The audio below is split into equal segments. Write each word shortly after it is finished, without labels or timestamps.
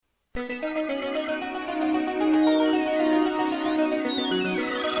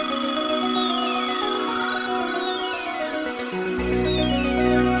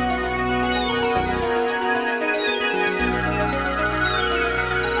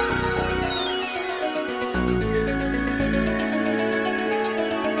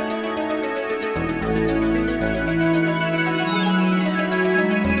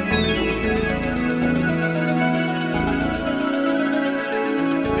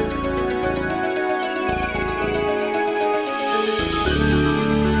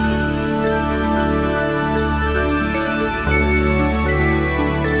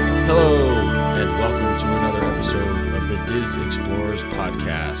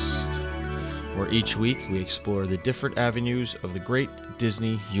podcast, where each week we explore the different avenues of the great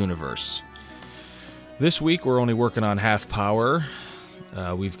Disney universe. This week we're only working on half power.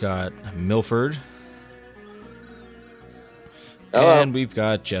 We've got Milford. Hello. And we've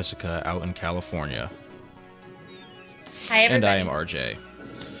got Jessica out in California. Hi, everybody. And I am RJ.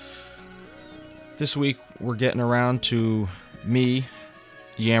 This week we're getting around to me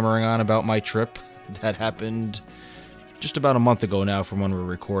yammering on about my trip that happened just about a month ago now from when we're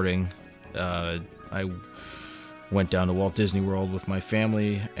recording. I went down to Walt Disney World with my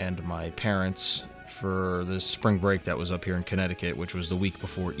family and my parents for the spring break that was up here in Connecticut, which was the week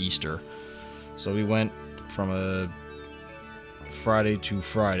before Easter. So we went from a Friday to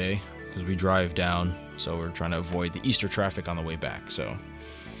Friday because we drive down, so we're trying to avoid the Easter traffic on the way back. So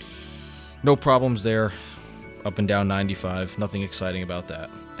no problems there, up and down 95, nothing exciting about that.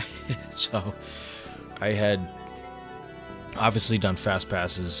 So I had obviously done fast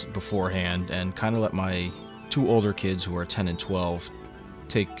passes beforehand and kind of let my two older kids who are 10 and 12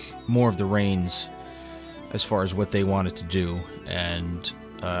 take more of the reins as far as what they wanted to do, and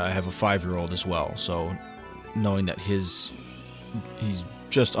I have a 5-year-old as well, so knowing that he's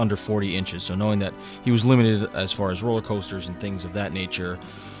just under 40 inches, so knowing that he was limited as far as roller coasters and things of that nature,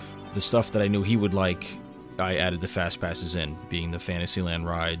 the stuff that I knew he would like, I added the fast passes in, being the Fantasyland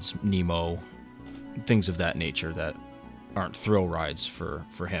rides, Nemo, things of that nature that aren't thrill rides for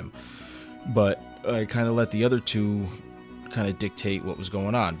him. But I kind of let the other two kind of dictate what was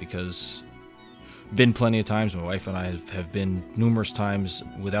going on, because been plenty of times, my wife and I have been numerous times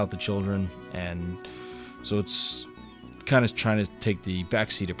without the children, and so it's kind of trying to take the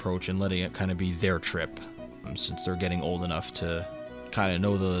backseat approach and letting it kind of be their trip, since they're getting old enough to kind of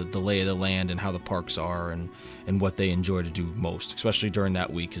know the lay of the land and how the parks are and what they enjoy to do most, especially during that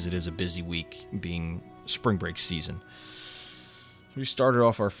week, because it is a busy week being spring break season. We started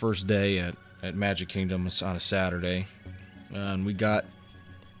off our first day at Magic Kingdom on a Saturday, and we got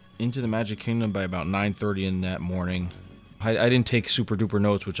into the Magic Kingdom by about 9:30 in that morning. I didn't take super duper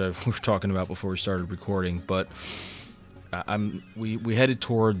notes, which we were talking about before we started recording, but we headed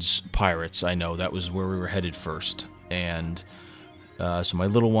towards Pirates. I know that was where we were headed first, and so my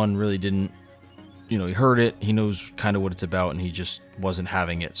little one really didn't, he heard it, he knows kind of what it's about, and he just wasn't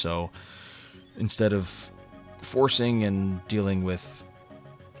having it. So instead of forcing and dealing with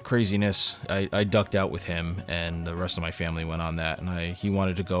craziness, I ducked out with him, and the rest of my family went on that, and he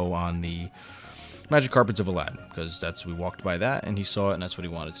wanted to go on the Magic Carpets of Aladdin, because we walked by that, and he saw it, and that's what he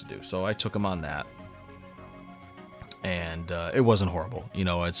wanted to do. So I took him on that, and it wasn't horrible.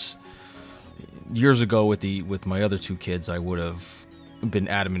 It's years ago with my other two kids, I would have been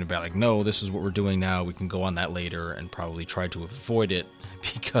adamant about, like, no, this is what we're doing now, we can go on that later, and probably try to avoid it,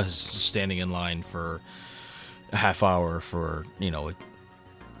 because standing in line for a half hour for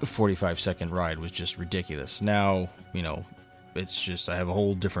a 45-second ride was just ridiculous. Now it's just, I have a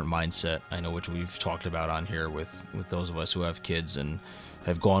whole different mindset, I know, which we've talked about on here with those of us who have kids and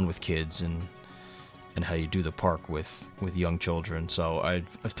have gone with kids, and how you do the park with young children. So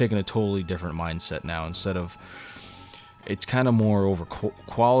I've taken a totally different mindset now. Instead of, it's kind of more over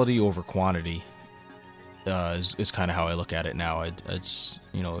quality over quantity, is kind of how I look at it now. It's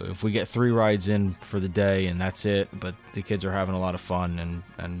if we get 3 rides in for the day and that's it, but the kids are having a lot of fun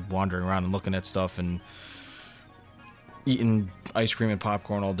and wandering around and looking at stuff and eating ice cream and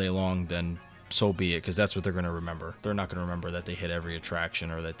popcorn all day long, then so be it, because that's what they're going to remember. They're not going to remember that they hit every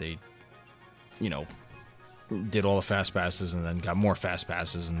attraction, or that they did all the fast passes and then got more fast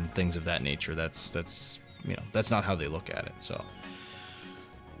passes and things of that nature. That's not how they look at it. So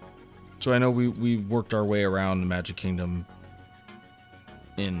I know we worked our way around the Magic Kingdom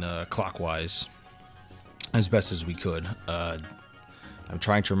in clockwise as best as we could. I'm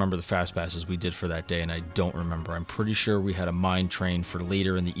trying to remember the fast passes we did for that day, and I don't remember. I'm pretty sure we had a mine train for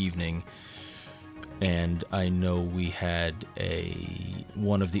later in the evening, and I know we had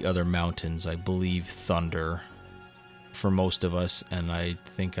one of the other mountains, I believe Thunder, for most of us, and I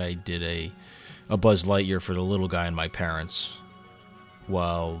think I did a Buzz Lightyear for the little guy and my parents,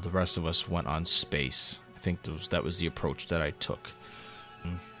 while the rest of us went on Space. I think that was the approach that I took.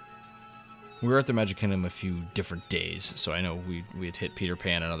 We were at the Magic Kingdom a few different days, so I know we had hit Peter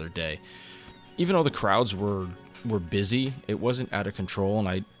Pan another day. Even though the crowds were busy, it wasn't out of control,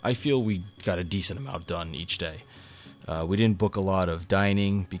 and I feel we got a decent amount done each day. We didn't book a lot of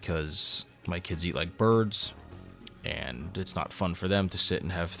dining because my kids eat like birds, and it's not fun for them to sit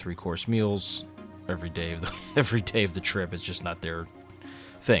and have 3-course meals every day of the trip. It's just not their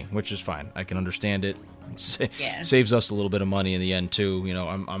thing, which is fine. I can understand it. Saves us a little bit of money in the end too.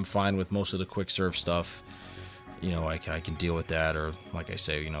 I'm fine with most of the quick serve stuff. I can deal with that. Or like I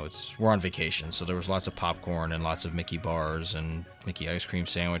say, we're on vacation, so there was lots of popcorn and lots of Mickey bars and Mickey ice cream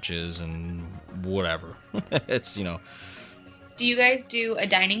sandwiches and whatever. It's, Do you guys do a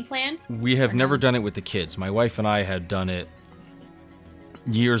dining plan? We have never done it with the kids. My wife and I had done it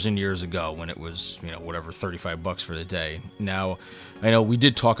years and years ago when it was, whatever, $35 for the day. Now, I know we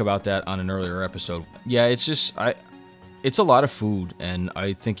did talk about that on an earlier episode. Yeah, it's just, it's a lot of food, and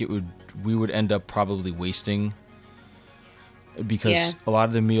I think we would end up probably wasting, because a lot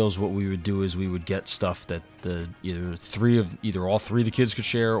of the meals, what we would do is we would get stuff that either all three of the kids could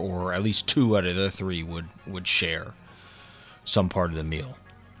share, or at least two out of the three would share some part of the meal.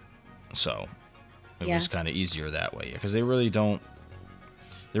 So it was kind of easier that way, because they really don't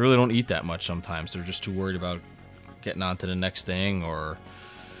eat that much sometimes. They're just too worried about getting on to the next thing, or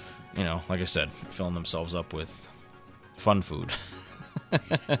like I said, filling themselves up with fun food.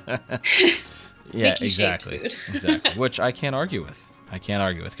 Yeah, exactly. Food. Exactly. Which I can't argue with.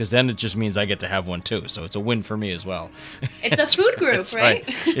 Because then it just means I get to have one too. So it's a win for me as well. It's a food group, right?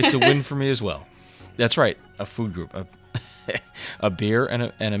 It's a win for me as well. That's right. A food group. A beer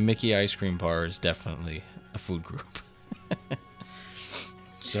and a Mickey ice cream bar is definitely a food group.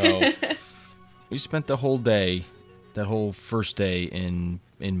 So we spent the whole day, that whole first day in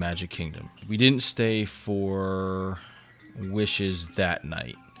Magic Kingdom. We didn't stay for Wishes that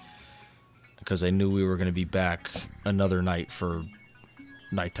night, because I knew we were going to be back another night for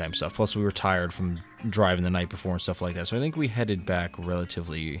nighttime stuff. Plus, we were tired from driving the night before and stuff like that. So I think we headed back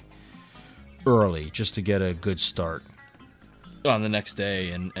relatively early just to get a good start on the next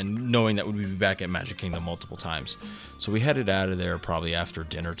day, and knowing that we'd be back at Magic Kingdom multiple times. So we headed out of there probably after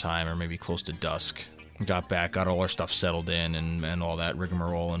dinner time, or maybe close to dusk. Got back, got all our stuff settled in and all that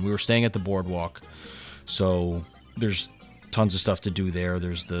rigmarole. And we were staying at the boardwalk, so there's tons of stuff to do there.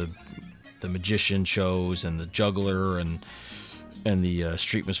 There's the magician shows and the juggler and the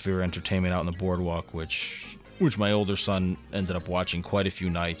Streetmosphere entertainment out on the boardwalk, which my older son ended up watching quite a few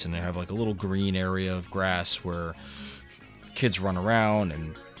nights. And they have like a little green area of grass where kids run around,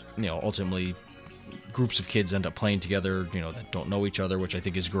 and ultimately groups of kids end up playing together, that don't know each other, which I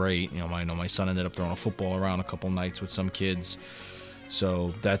think is great. I know my son ended up throwing a football around a couple nights with some kids,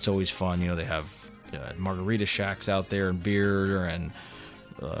 so that's always fun. They have margarita shacks out there and beer, and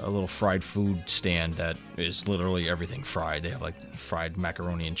a little fried food stand that is literally everything fried. They have like fried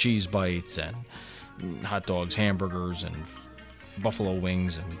macaroni and cheese bites and hot dogs, hamburgers, and buffalo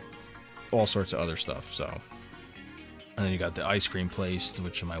wings, and all sorts of other stuff. So, and then you got the ice cream place,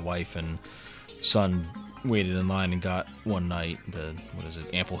 which my wife and son waited in line and got one night.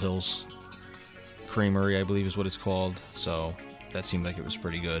 Ample Hills Creamery, I believe is what it's called. So that seemed like it was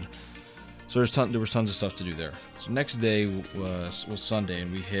pretty good. So there was tons of stuff to do there. So next day was Sunday,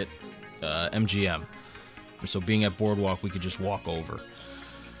 and we hit MGM. So being at Boardwalk, we could just walk over.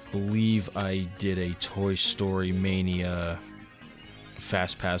 I believe I did a Toy Story Mania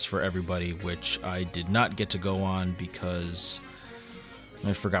Fast Pass for everybody, which I did not get to go on because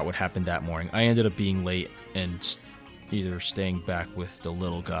I forgot what happened that morning. I ended up being late and either staying back with the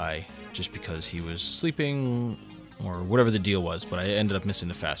little guy just because he was sleeping or whatever the deal was, but I ended up missing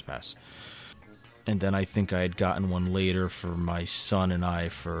the Fast Pass. And then I think I had gotten one later for my son and I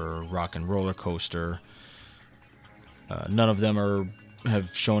for Rock and Roller Coaster. None of them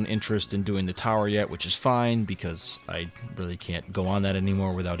have shown interest in doing the tower yet, which is fine because I really can't go on that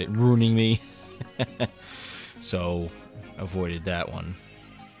anymore without it ruining me. So avoided that one.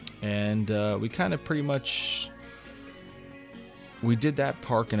 And we kind of pretty much, we did that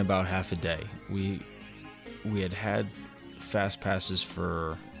park in about half a day. We had Fast Passes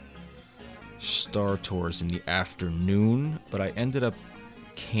for Star Tours in the afternoon, but I ended up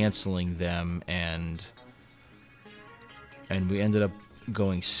canceling them, and we ended up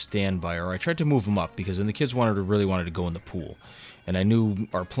going standby, or I tried to move them up because then the kids really wanted to go in the pool, and I knew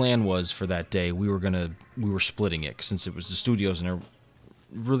our plan was for that day we were splitting it since it was the studios and there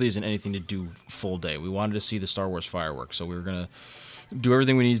really isn't anything to do full day. We wanted to see the Star Wars fireworks, so we were gonna do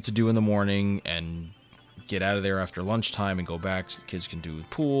everything we needed to do in the morning and get out of there after lunchtime and go back so the kids can do the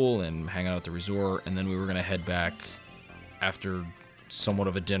pool and hang out at the resort, and then we were going to head back after somewhat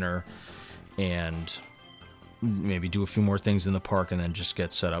of a dinner and maybe do a few more things in the park and then just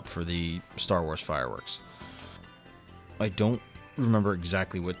get set up for the Star Wars fireworks. I don't remember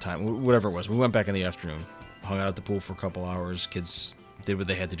exactly what time, whatever it was. We went back in the afternoon, hung out at the pool for a couple hours, kids did what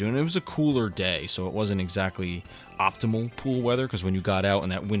they had to do, and it was a cooler day, so it wasn't exactly optimal pool weather, because when you got out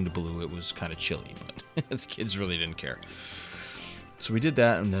and that wind blew, it was kind of chilly, but the kids really didn't care. So we did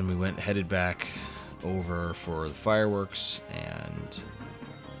that, and then headed back over for the fireworks, and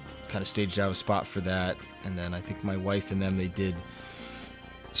kind of staged out a spot for that. And then I think my wife and them, they did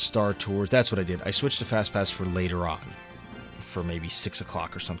Star Tours. That's what I did. I switched to Fast Pass for later on, for maybe 6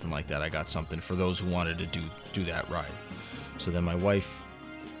 o'clock or something like that. I got something for those who wanted to do that ride. So then my wife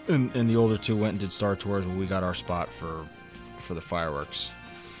and the older two went and did Star Tours. Well, we got our spot for the fireworks.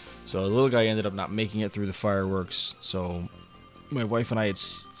 So the little guy ended up not making it through the fireworks. So my wife and I had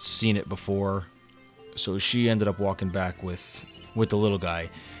seen it before. So she ended up walking back with the little guy.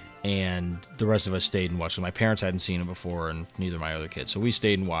 And the rest of us stayed and watched it. My parents hadn't seen it before, and neither my other kids. So we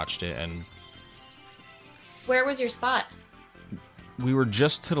stayed and watched it. And where was your spot? We were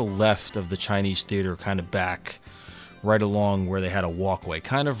just to the left of the Chinese theater, kind of back, right along where they had a walkway,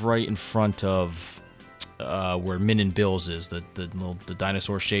 kind of right in front of where Min and Bill's is, the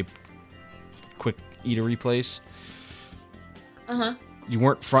dinosaur-shaped quick eatery place. Uh-huh. You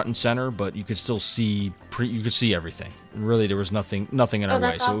weren't front and center, but you could still see you could see everything. Really, there was nothing in our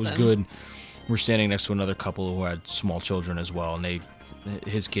way, so it was good. We're standing next to another couple who had small children as well, and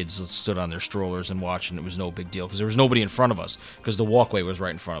his kids stood on their strollers and watched, and it was no big deal because there was nobody in front of us because the walkway was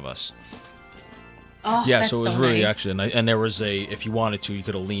right in front of us. Oh, yeah, that's so it was really nice. actually, and there was if you wanted to, you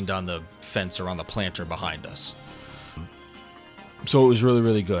could have leaned on the fence or on the planter behind us. So it was really,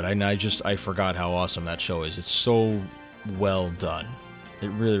 really good. I forgot how awesome that show is. It's so well done. It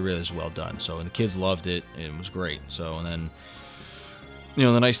really, really is well done. So, and the kids loved it. It was great. So, and then,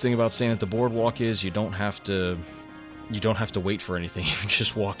 the nice thing about staying at the boardwalk is you don't have to wait for anything. You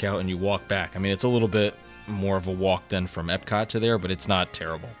just walk out and you walk back. I mean, it's a little bit more of a walk than from Epcot to there, but it's not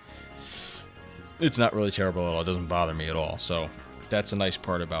terrible. It's not really terrible at all. It doesn't bother me at all. So that's a nice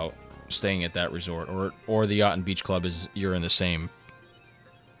part about staying at that resort. Or the Yacht and Beach Club is you're in the same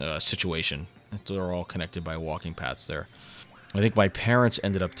situation. They're all connected by walking paths there. I think my parents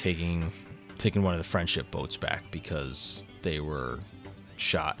ended up taking one of the friendship boats back because they were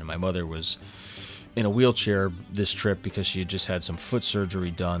shot, and my mother was in a wheelchair this trip because she had just had some foot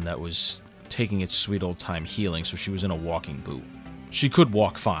surgery done that was taking its sweet old time healing, so she was in a walking boot. She could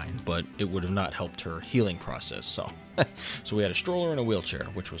walk fine, but it would have not helped her healing process, so we had a stroller and a wheelchair,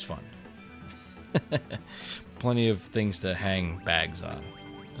 which was fun. Plenty of things to hang bags on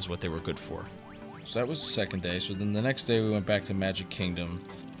is what they were good for. So that was the second day. So then the next day we went back to Magic Kingdom.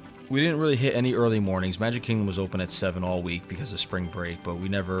 We didn't really hit any early mornings. Magic Kingdom was open at 7 all week because of spring break, but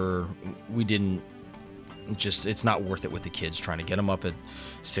it's not worth it with the kids trying to get them up at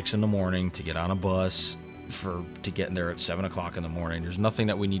 6 in the morning to get on a bus to get in there at 7 o'clock in the morning. There's nothing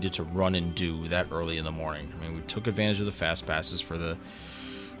that we needed to run and do that early in the morning. I mean, we took advantage of the fast passes for the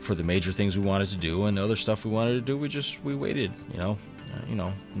major things we wanted to do, and the other stuff we wanted to do, we waited,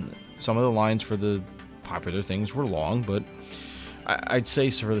 Some of the lines for the popular things were long, but I'd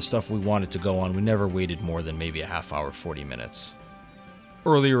say for the stuff we wanted to go on, we never waited more than maybe a half hour, 40 minutes.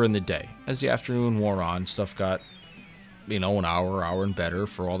 Earlier in the day. As the afternoon wore on, stuff got, an hour and better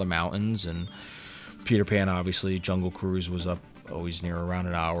for all the mountains, and Peter Pan, obviously, Jungle Cruise was up always near around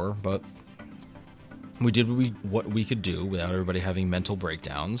an hour, but we did what we could do without everybody having mental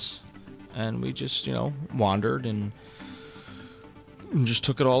breakdowns, and we just, wandered and just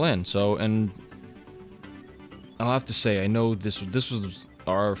took it all in. So, and I'll have to say, I know this was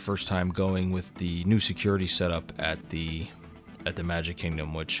our first time going with the new security setup at the Magic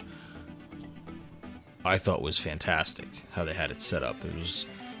Kingdom, which I thought was fantastic how they had it set up. It was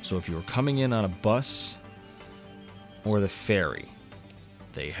so if you were coming in on a bus or the ferry,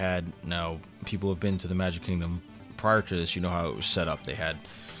 they had, now people have been to the Magic Kingdom prior to this, you know how it was set up. You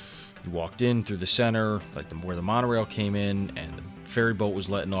walked in through the center, where the monorail came in, and the ferry boat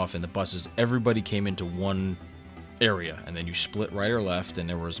was letting off, and the buses, everybody came into one area, and then you split right or left, and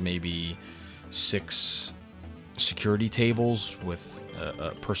there was maybe 6 security tables with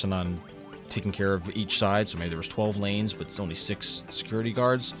a person on taking care of each side, so maybe there was 12 lanes, but it's only 6 security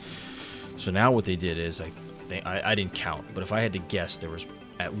guards. So now what they did is, I didn't count, but if I had to guess, there was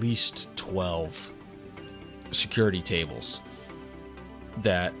at least 12 security tables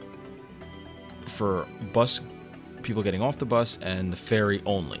that for bus people getting off the bus and the ferry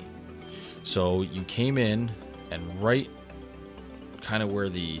only. So you came in, and right kind of where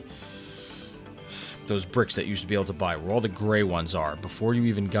those bricks that you used to be able to buy, where all the gray ones are, before you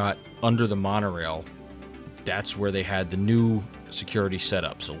even got under the monorail, that's where they had the new security set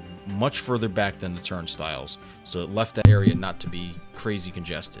up. So much further back than the turnstiles. So it left that area not to be crazy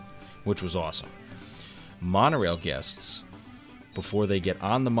congested, which was awesome. Monorail guests, before they get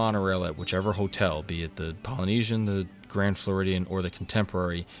on the monorail at whichever hotel, be it the Polynesian, the Grand Floridian, or the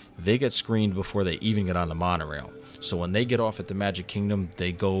Contemporary, they get screened before they even get on the monorail. So when they get off at the Magic Kingdom,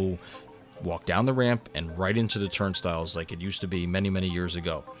 they go walk down the ramp and right into the turnstiles like it used to be many, many years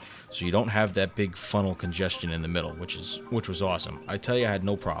ago. So you don't have that big funnel congestion in the middle, which was awesome. I tell you, I had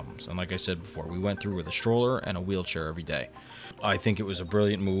no problems. And like I said before, we went through with a stroller and a wheelchair every day. I think it was a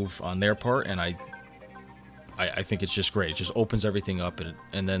brilliant move on their part, and I think it's just great. It just opens everything up,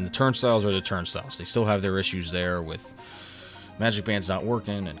 and then the turnstiles are the turnstiles. They still have their issues there with Magic Bands not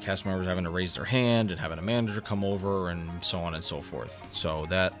working and cast members having to raise their hand and having a manager come over and so on and so forth. So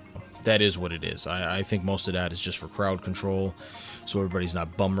that is what it is. I think most of that is just for crowd control, so everybody's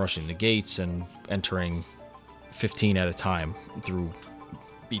not bum rushing the gates and entering 15 at a time through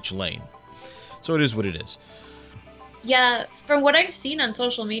each lane. So it is what it is. Yeah, from what I've seen on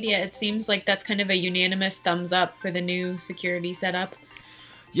social media, it seems like that's kind of a unanimous thumbs up for the new security setup.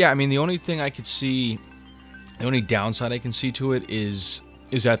 Yeah, I mean, the only downside I can see to it is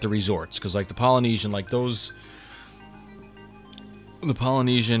at the resorts, because like the Polynesian, the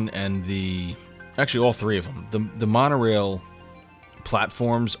Polynesian and actually all three of them, the monorail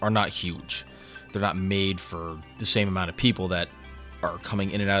platforms are not huge. They're not made for the same amount of people that are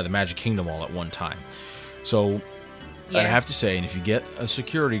coming in and out of the Magic Kingdom all at one time. So yeah. I have to say, and if you get a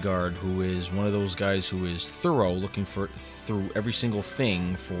security guard who is one of those guys who is thorough, looking through every single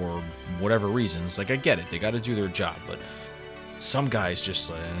thing for whatever reasons, like I get it, they got to do their job, but some guys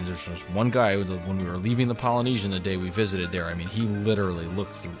and there's just one guy when we were leaving the Polynesian the day we visited there, I mean, he literally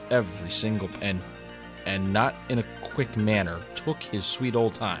looked through every single, and not in a quick manner, took his sweet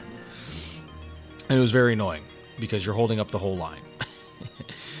old time. And it was very annoying, because you're holding up the whole line.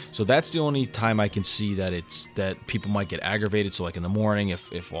 So that's the only time I can see that people might get aggravated. So like in the morning,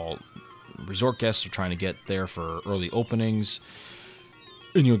 if all resort guests are trying to get there for early openings,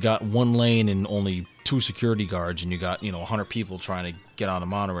 and you got one lane and only 2 security guards, and you got 100 people trying to get on a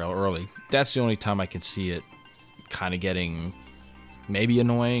monorail early, that's the only time I can see it kind of getting maybe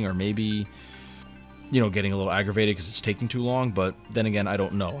annoying, or maybe getting a little aggravated because it's taking too long. But then again, I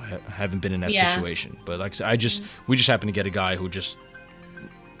don't know. I haven't been in that situation. But like I said, we just happened to get a guy who just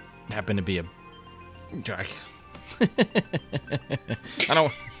happened to be a I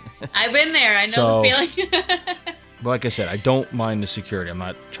don't I've been there. I know the feeling. But like I said, I don't mind the security. I'm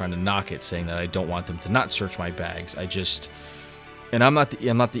not trying to knock it, saying that I don't want them to not search my bags. And I'm not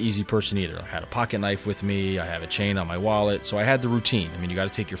the easy person either. I had a pocket knife with me. I have a chain on my wallet, so I had the routine. I mean, you got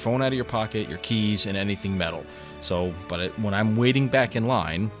to take your phone out of your pocket, your keys, and anything metal. So, when I'm waiting back in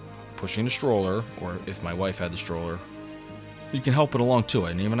line, pushing the stroller, or if my wife had the stroller, you can help it along too.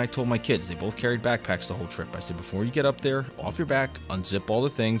 And even I told my kids, they both carried backpacks the whole trip. I said, before you get up there, off your back, unzip all the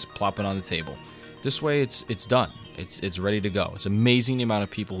things, plop it on the table. This way, it's done. It's ready to go. It's amazing the amount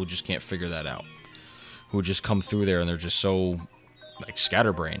of people who just can't figure that out, who just come through there and they're just so like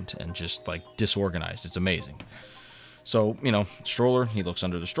scatterbrained and just like disorganized. It's amazing. So stroller. He looks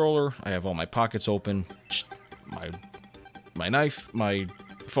under the stroller. I have all my pockets open. My knife, my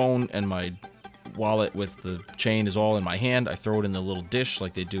phone, and my wallet with the chain is all in my hand. I throw it in the little dish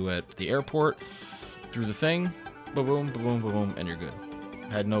like they do at the airport, through the thing, boom, boom, boom, and you're good.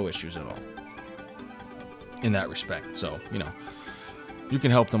 Had no issues at all in that respect. So you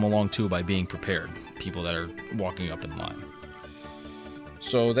can help them along too by being prepared, people that are walking up in line.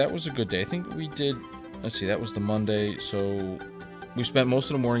 So that was a good day. I think we did, that was the Monday, so we spent most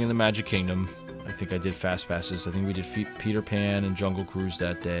of the morning in the Magic Kingdom. I think I did Fast Passes. I think we did Peter Pan and Jungle Cruise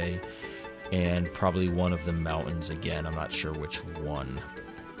that day, and probably one of the mountains again. I'm not sure which one.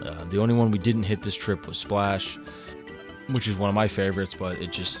 The only one we didn't hit this trip was Splash, which is one of my favorites, but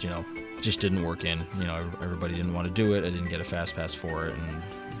it just didn't work in. Everybody didn't want to do it. I didn't get a Fast Pass for it, and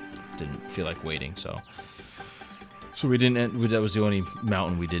didn't feel like waiting. So we didn't. That was the only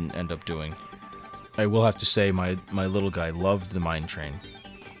mountain we didn't end up doing. I will have to say, my little guy loved the mine train.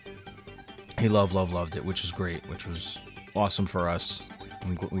 He loved it, which is great, which was awesome for us.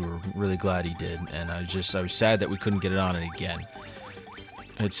 We were really glad he did, and I was sad that we couldn't get it on it again.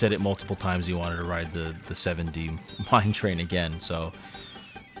 I had said it multiple times he wanted to ride the 7D mine train again, so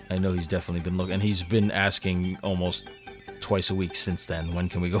I know he's definitely been looking, and he's been asking almost twice a week since then, when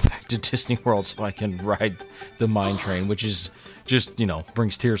can we go back to Disney World so I can ride the mine train, which is just,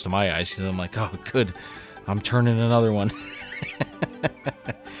 brings tears to my eyes, and I'm like, oh, good, I'm turning another one.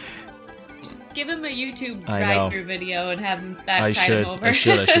 Give him a YouTube ride-through video and have him tide him over. I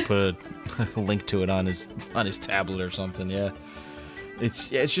should put a link to it on his tablet or something. Yeah, it's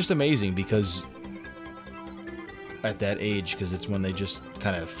just amazing because at that age, because it's when they just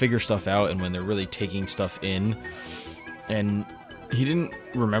kind of figure stuff out and when they're really taking stuff in. And he didn't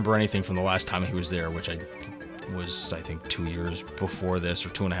remember anything from the last time he was there, which was I think 2 years before this, or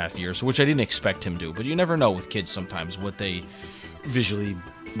 2.5 years, which I didn't expect him to. But you never know with kids sometimes what they visually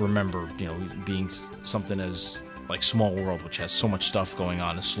remember, being something as like Small World, which has so much stuff going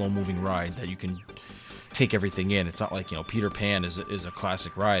on, a slow-moving ride that you can take everything in. It's not like, Peter Pan is a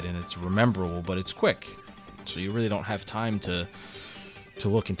classic ride, and it's rememberable, but it's quick. So you really don't have time to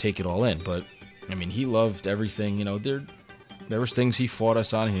look and take it all in. But, I mean, he loved everything. There was things he fought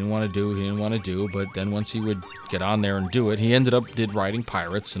us on he didn't want to do, but then once he would get on there and do it, he did riding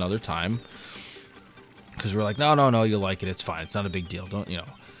Pirates another time. Because we're like, no, you'll like it, it's fine, it's not a big deal,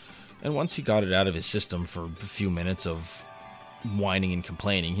 And once he got it out of his system for a few minutes of whining and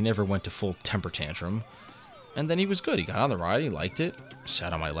complaining, he never went to full temper tantrum. And then he was good. He got on the ride, he liked it,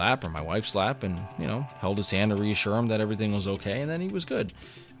 sat on my lap or my wife's lap, and, held his hand to reassure him that everything was okay, and then he was good.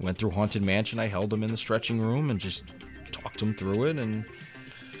 Went through Haunted Mansion, I held him in the stretching room and just talked him through it, and,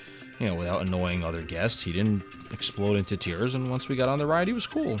 without annoying other guests, he didn't explode into tears, and once we got on the ride, he was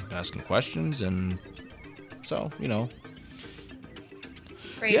cool, asking questions, and so, Brave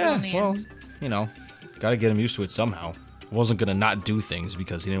old man. Well, gotta get him used to it somehow. Wasn't gonna not do things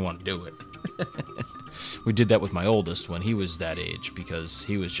because he didn't want to do it. We did that with my oldest when he was that age, because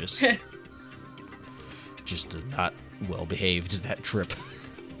he was just not well behaved that trip.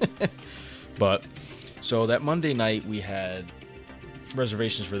 But so that Monday night we had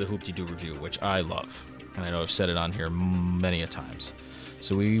reservations for the Hoop-Dee-Doo review, which I love, and I know I've said it on here many a times.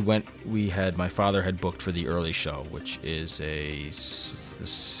 So my father had booked for the early show, which is a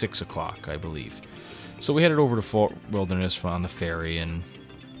 6 o'clock, I believe. So we headed over to Fort Wilderness on the ferry and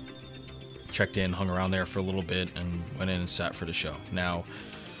checked in, hung around there for a little bit, and went in and sat for the show. Now,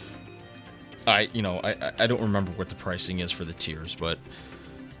 I don't remember what the pricing is for the tiers, but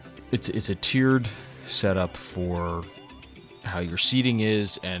it's a tiered setup for how your seating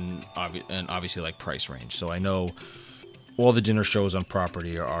is and obviously like price range. So I know all the dinner shows on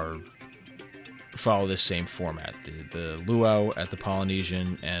property follow this same format. The luau at the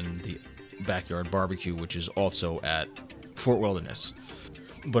Polynesian and the backyard barbecue, which is also at Fort Wilderness.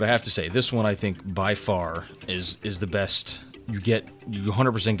 But I have to say, this one I think by far is the best. You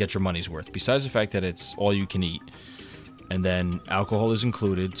 100% get your money's worth. Besides the fact that it's all you can eat, and then alcohol is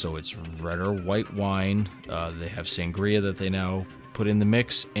included, so it's red or white wine. They have sangria that they now put in the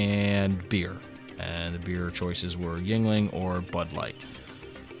mix, and beer. And the beer choices were Yingling or Bud Light.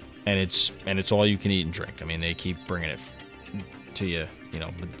 And it's all you can eat and drink. I mean, they keep bringing it to you.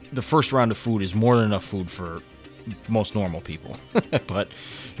 But the first round of food is more than enough food for most normal people. But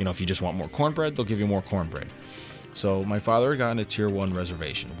if you just want more cornbread, they'll give you more cornbread. So my father got a tier 1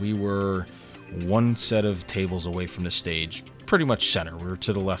 reservation. We were one set of tables away from the stage, pretty much center. We were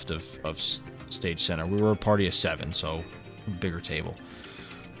to the left of stage center. We were a party of 7, so bigger table.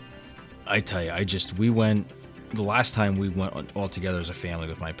 I tell you, the last time we went all together as a family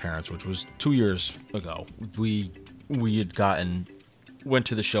with my parents, which was 2 years ago, we went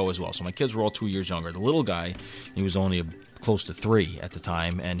to the show as well. So my kids were all 2 years younger. The little guy, he was only close to 3 at the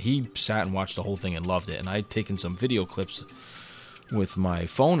time, and he sat and watched the whole thing and loved it. And I'd taken some video clips with my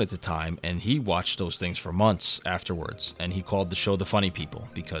phone at the time, and he watched those things for months afterwards. And he called the show The Funny People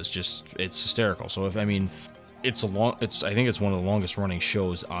because it's hysterical. So I think it's one of the longest running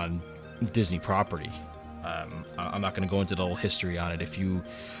shows on Disney property. I'm not going to go into the whole history on it. If you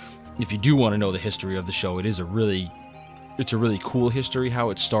do want to know the history of the show, it's a really cool history,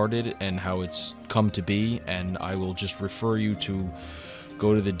 how it started and how it's come to be. And I will just refer you to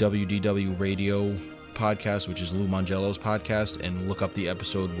go to the WDW Radio podcast, which is Lou Mangello's podcast, and look up the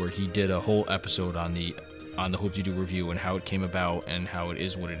episode where he did a whole episode on the Hoop-Dee-Doo review and how it came about and how it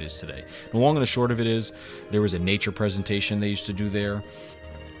is what it is today. The long and the short of it is, there was a nature presentation they used to do there,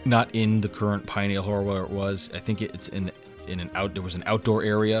 not in the current Pioneer Hall where it was. I think it's there was an outdoor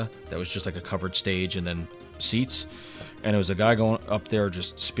area that was just like a covered stage and then seats. And it was a guy going up there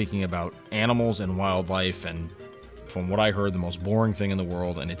just speaking about animals and wildlife, and from what I heard, the most boring thing in the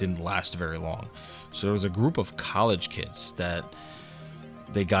world, and it didn't last very long. So there was a group of college kids that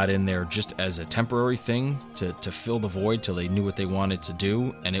they got in there just as a temporary thing to fill the void till they knew what they wanted to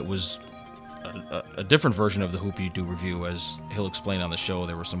do, and it was a different version of the Hoop-Dee-Doo review. As he'll explain on the show,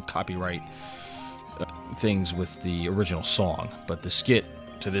 there were some copyright things with the original song, but the skit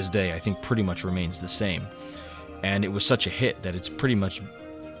to this day I think pretty much remains the same. And it was such a hit that it's pretty much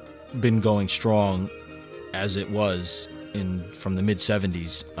been going strong as it was from the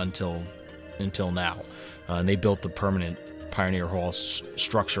mid-'70s until now. And they built the permanent Pioneer Hall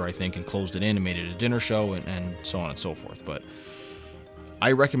structure, I think, and closed it in and made it a dinner show and so on and so forth. But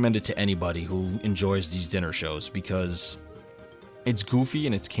I recommend it to anybody who enjoys these dinner shows because it's goofy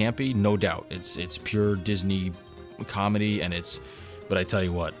and it's campy, no doubt. It's pure Disney comedy, but I tell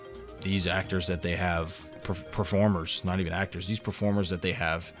you what, these actors that they have, performers, not even actors, these performers that they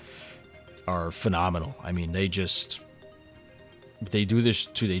have are phenomenal. I mean, they do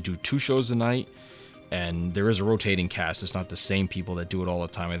 2 shows a night, and there is a rotating cast. It's not the same people that do it all the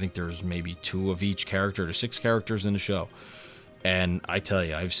time. I think there's maybe 2 of each character to 6 characters in the show. And I tell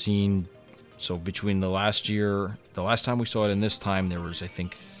you, I've seen, so between the last time we saw it and this time, there was, I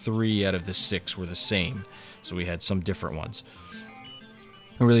think, 3 out of the 6 were the same. So we had some different ones.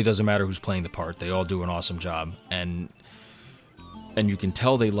 It really doesn't matter who's playing the part. They all do an awesome job. And you can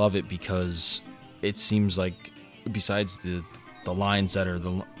tell they love it, because it seems like, besides the lines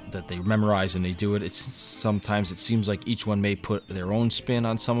that they memorize and they do it, sometimes it seems like each one may put their own spin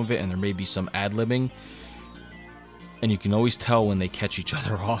on some of it, and there may be some ad-libbing. And you can always tell when they catch each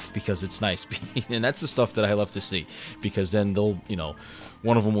other off, because it's nice. And that's the stuff that I love to see, because then they'll,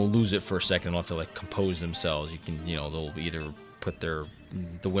 one of them will lose it for a second and they'll have to like compose themselves. You can, they'll either put the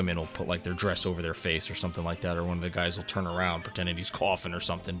women will put like their dress over their face or something like that, or one of the guys will turn around pretending he's coughing or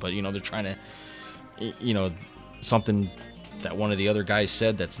something. But, they're trying to, something that one of the other guys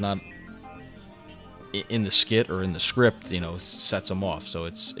said that's not in the skit or in the script, sets them off. So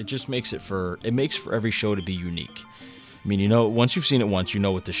it just makes for every show to be unique. I mean, once you've seen it once, you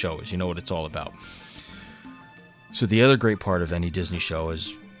know what the show is. You know what it's all about. So the other great part of any Disney show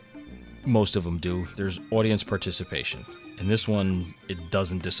is, most of them do, there's audience participation. And this one, it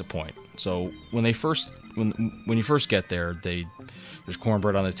doesn't disappoint. So when you first get there, there's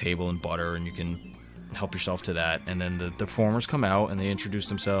cornbread on the table and butter, and you can help yourself to that. And then the performers come out and they introduce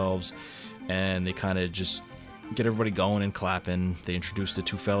themselves, and they kind of just get everybody going and clapping. They introduce the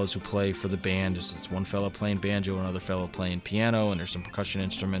 2 fellas who play for the band. It's one fella playing banjo, another fella playing piano, and there's some percussion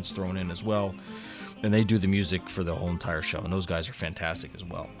instruments thrown in as well. And they do the music for the whole entire show, and those guys are fantastic as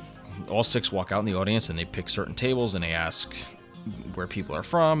well. All 6 walk out in the audience, and they pick certain tables, and they ask where people are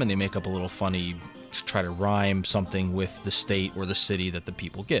from, and they make up a little funny to try to rhyme something with the state or the city that the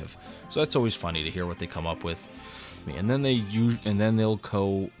people give. So that's always funny to hear what they come up with. And then they'll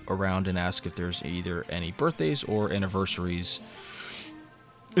go around and ask if there's either any birthdays or anniversaries.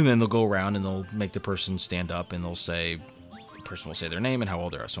 And then they'll go around and they'll make the person stand up, and the person will say their name and how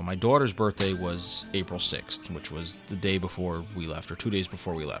old they are. So my daughter's birthday was April 6th, which was the day before we left, or 2 days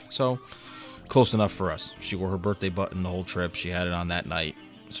before we left. So close enough for us. She wore her birthday button the whole trip. She had it on that night.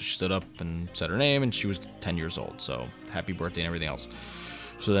 So she stood up and said her name, and she was 10 years old. So happy birthday and everything else.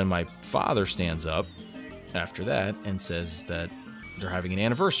 So then my father stands up after that and says that they're having an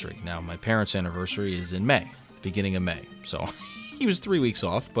anniversary. Now, my parents' anniversary is in May, beginning of May. So he was 3 weeks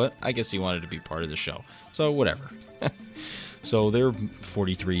off, but I guess he wanted to be part of the show. So whatever. So they're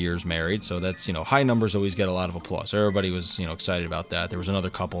 43 years married, so that's, high numbers always get a lot of applause. So everybody was, excited about that. There was another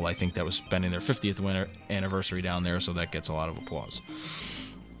couple, I think, that was spending their 50th anniversary down there, so that gets a lot of applause.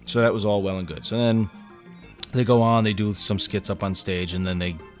 So that was all well and good. So then they go on, they do some skits up on stage, and then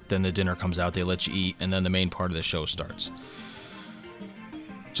the dinner comes out, they let you eat, and then the main part of the show starts.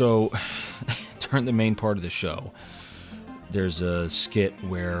 So during the main part of the show, there's a skit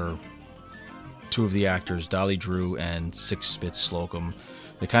where 2 of the actors, Dolly Drew and Six Spitz Slocum,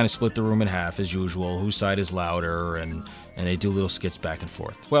 they kind of split the room in half as usual, whose side is louder, and they do little skits back and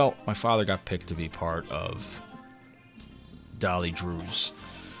forth. Well, my father got picked to be part of Dolly Drew's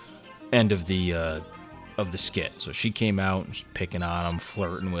end of the skit. So she came out and she's picking on him,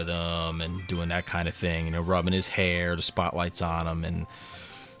 flirting with him, and doing that kind of thing, rubbing his hair, the spotlight's on him, and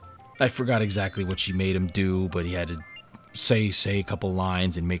I forgot exactly what she made him do, but he had to say a couple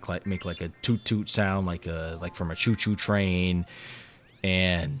lines and make like a toot toot sound, like from a choo choo train,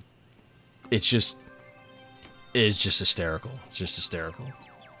 and it's just hysterical. It's just hysterical.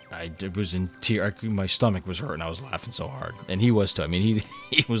 I was in tears. My stomach was hurting. I was laughing so hard, and he was too. I mean,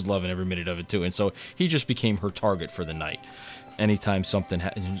 he was loving every minute of it too, and so he just became her target for the night. Anytime something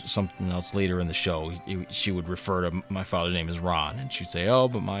else later in the show, she would refer to my father's name as Ron, and she'd say, "Oh,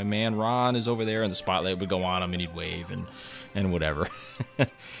 but my man Ron is over there," and the spotlight would go on him, and he'd wave and whatever.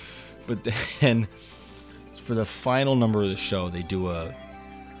 But then, for the final number of the show, they do a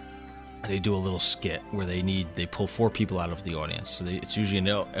little skit where they pull 4 people out of the audience. So it's usually an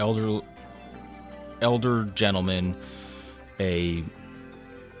elder gentleman, a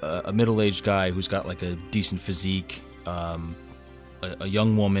middle-aged guy who's got like a decent physique, a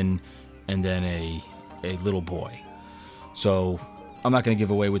young woman, and then a little boy. So I'm not going to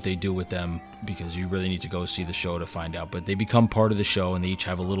give away what they do with them, because you really need to go see the show to find out. But they become part of the show, and they each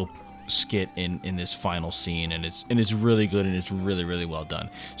have a little skit in this final scene, and it's really good, and it's really, really well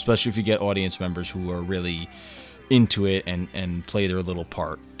done, especially if you get audience members who are really into it and play their little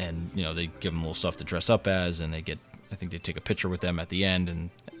part, and they give them little stuff to dress up as, and I think they take a picture with them at the end,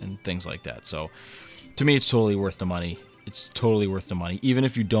 and and things like that. So to me, it's totally worth the money. It's totally worth the money. Even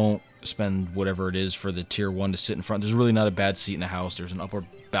if you don't spend whatever it is for the tier 1 to sit in front, there's really not a bad seat in the house. There's an upper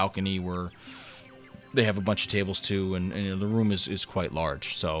balcony where they have a bunch of tables too, and the room is quite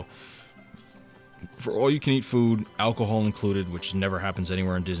large. So for all you can eat food, alcohol included, which never happens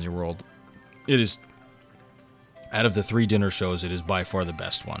anywhere in Disney World, it is, out of the 3 dinner shows, it is by far the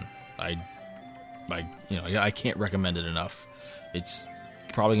best one. I can't recommend it enough. It's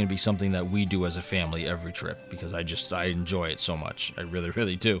probably going to be something that we do as a family every trip, because I enjoy it so much. I really,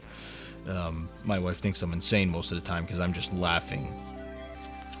 really do. My wife thinks I'm insane most of the time because I'm just laughing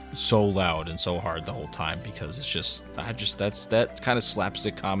so loud and so hard the whole time, because it's just that kind of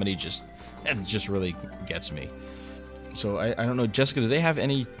slapstick comedy just really gets me. So I don't know, Jessica, do they have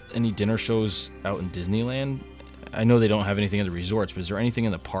any dinner shows out in Disneyland? I know they don't have anything in the resorts, but is there anything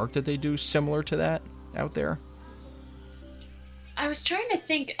in the park that they do similar to that out there? I was trying to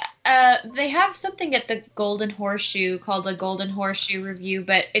think. They have something at the Golden Horseshoe called a Golden Horseshoe Review,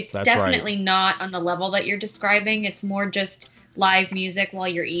 but it's definitely not on the level that you're describing. It's more just live music while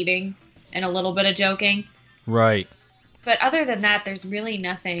you're eating and a little bit of joking. Right. But other than that, there's really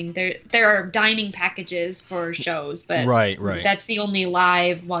nothing. There are dining packages for shows, but right. That's the only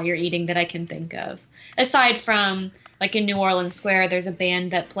live while you're eating that I can think of. Aside from, like in New Orleans Square, there's a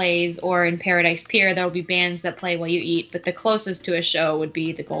band that plays, or in Paradise Pier, there'll be bands that play while you eat, but the closest to a show would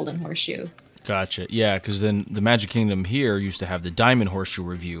be the Golden Horseshoe. Gotcha. Yeah, because then the Magic Kingdom here used to have the Diamond Horseshoe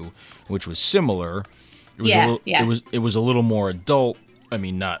Review, which was similar. It was a little more adult. I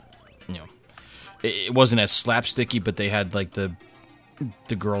mean, not, it wasn't as slapsticky, but they had like the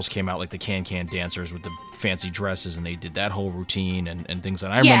girls came out like the can dancers with the fancy dresses, and they did that whole routine and things.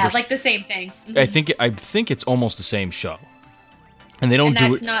 And I remember, like the same thing. Mm-hmm. I think it's almost the same show, and they don't do it.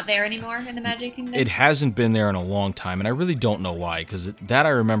 That's not there anymore in the Magic Kingdom. It hasn't been there in a long time, and I really don't know why. Because that I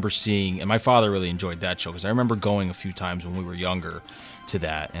remember seeing, and my father really enjoyed that show because I remember going a few times when we were younger to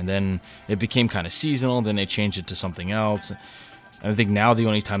that, and then it became kind of seasonal. Then they changed it to something else. I think now the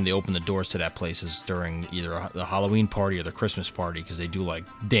only time they open the doors to that place is during either the Halloween party or the Christmas party, because they do like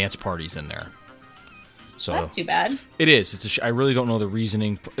dance parties in there. So that's too bad. It is. I really don't know the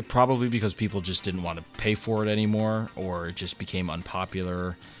reasoning. Probably because people just didn't want to pay for it anymore, or it just became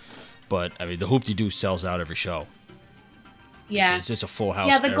unpopular. But I mean, the Hoop-de-Doo sells out every show. Yeah, it's a full house.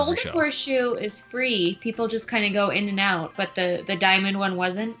 Yeah, the Golden Horseshoe is free. People just kind of go in and out, but the Diamond one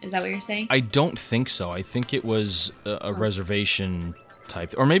wasn't. Is that what you're saying? I don't think so. I think it was a reservation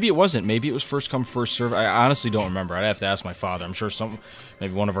type, or maybe it wasn't. Maybe it was first come first serve. I honestly don't remember. I'd have to ask my father. I'm sure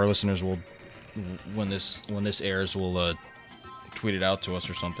maybe one of our listeners will, when this airs, will tweet it out to us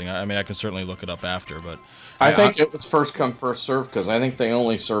or something. I mean, I can certainly look it up after, but I think it was first come first serve, because I think they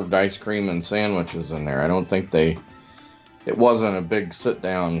only served ice cream and sandwiches in there. I don't think it wasn't a big sit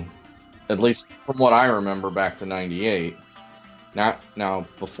down, at least from what I remember back to '98. Now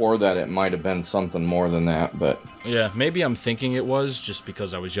before that, it might have been something more than that, but yeah, maybe I'm thinking it was just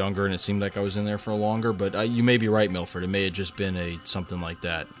because I was younger and it seemed like I was in there for longer. But you may be right, Milford. It may have just been something like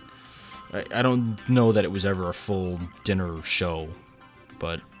that. I don't know that it was ever a full dinner show,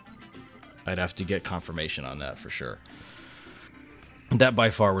 but I'd have to get confirmation on that for sure. That by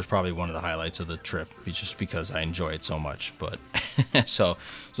far was probably one of the highlights of the trip, just because I enjoy it so much. But so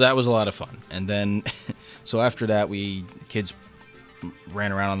that was a lot of fun. And then, so after that, kids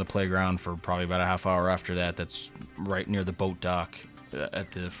ran around on the playground for probably about a half hour after that. That's right near the boat dock at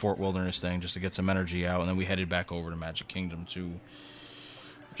the Fort Wilderness thing, just to get some energy out. And then we headed back over to Magic Kingdom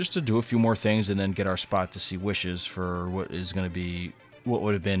just to do a few more things, and then get our spot to see Wishes for what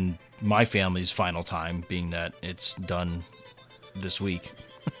would have been my family's final time, being that it's done this week.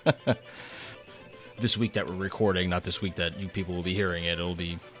 This week that we're recording, not this week that you people will be hearing it. It'll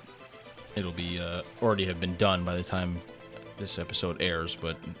be already have been done by the time this episode airs,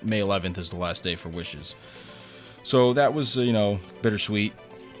 but May 11th is the last day for Wishes. So that was bittersweet,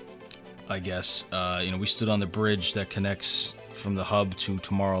 I guess. We stood on the bridge that connects from the hub to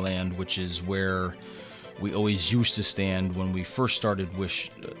Tomorrowland, which is where we always used to stand when we first started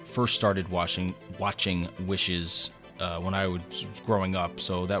watching Wishes when I was growing up.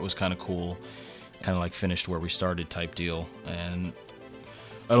 So that was kind of cool, kind of like finished where we started type deal. And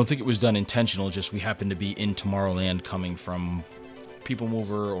I don't think it was done intentional, just we happened to be in Tomorrowland coming from People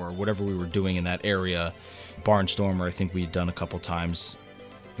Mover or whatever we were doing in that area. Barnstormer, I think we had done a couple times,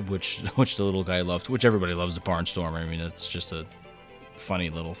 which the little guy loved, which everybody loves the Barnstormer. I mean, it's just a funny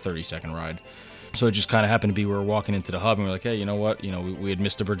little 30-second ride. So it just kind of happened to be we were walking into the hub and we're like, hey, you know what? We had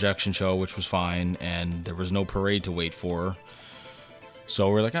missed a projection show, which was fine, and there was no parade to wait for. So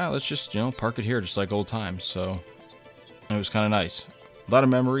we're like, let's just, park it here just like old times. So it was kind of nice. a lot of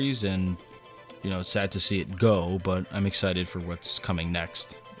memories, and it's sad to see it go, but I'm excited for what's coming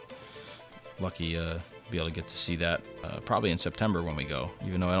next. Lucky be able to get to see that probably in September when we go,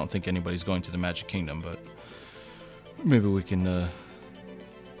 even though I don't think anybody's going to the Magic Kingdom, but maybe we can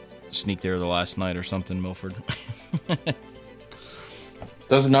sneak there the last night or something, Milford.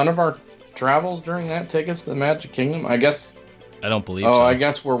 Does none of our travels during that take us to the Magic Kingdom? I guess. I don't believe so. Oh, I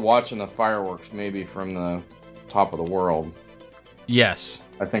guess we're watching the fireworks maybe from the top of the world. Yes.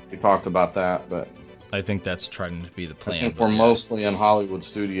 I think we talked about that, but I think that's trying to be the plan. I think we're mostly in Hollywood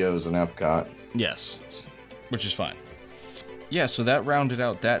Studios and Epcot. Yes, which is fine. Yeah, so that rounded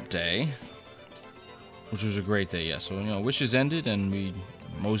out that day, which was a great day. Yeah, so wishes ended and we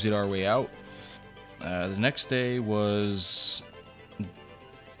moseyed our way out. The next day was the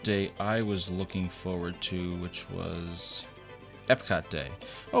day I was looking forward to, which was Epcot Day.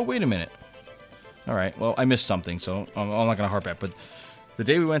 Oh, wait a minute. All right, well, I missed something, so I'm not going to harp at it. But the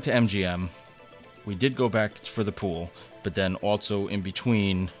day we went to MGM, we did go back for the pool, but then also in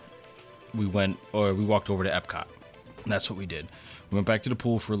between, we walked over to Epcot. And that's what we did. We went back to the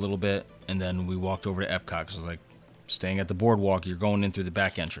pool for a little bit, and then we walked over to Epcot, because I was like, staying at the boardwalk, you're going in through the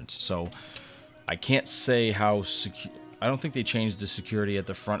back entrance. So I can't say how secure. I don't think they changed the security at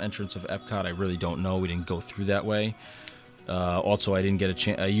the front entrance of Epcot. I really don't know. We didn't go through that way. Also, I didn't get a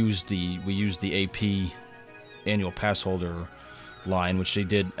chance. We used the AP annual pass holder line, which they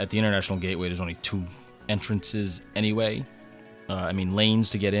did at the International Gateway. There's only 2 entrances anyway. Lanes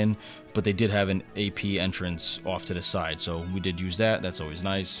to get in, but they did have an AP entrance off to the side, so we did use that. That's always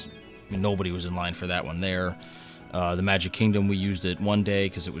nice. Nobody was in line for that one there. The Magic Kingdom, we used it one day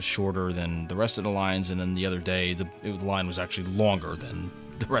because it was shorter than the rest of the lines, and then the other day, the line was actually longer than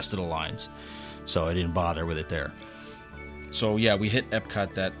the rest of the lines, so I didn't bother with it there. So yeah, we hit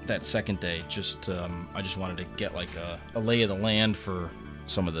Epcot that second day. I just wanted to get like a lay of the land for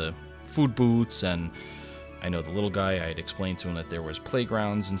some of the food booths, and I know the little guy, I had explained to him that there was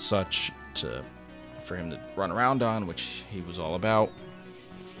playgrounds and such for him to run around on, which he was all about,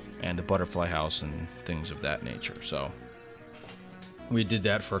 and a butterfly house and things of that nature. So we did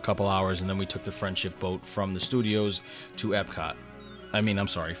that for a couple hours, and then we took the Friendship boat from the studios to Epcot.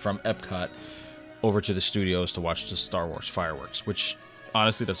 From Epcot over to the studios to watch the Star Wars fireworks, which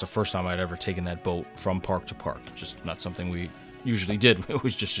honestly, that's the first time I'd ever taken that boat from park to park. Just not something we usually did. It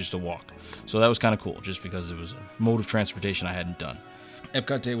was just a walk. So that was kind of cool, just because it was a mode of transportation I hadn't done.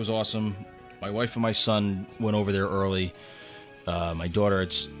 Epcot Day was awesome. My wife and my son went over there early. My daughter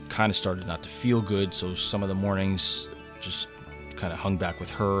had kind of started not to feel good, so some of the mornings just kind of hung back with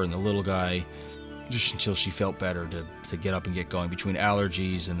her and the little guy just until she felt better to get up and get going between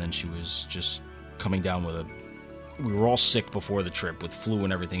allergies, and then she was just coming down with we were all sick before the trip with flu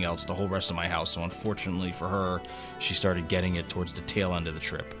and everything else, the whole rest of my house. So unfortunately for her, she started getting it towards the tail end of the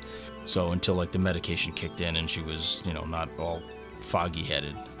trip. So until like the medication kicked in and she was, not all foggy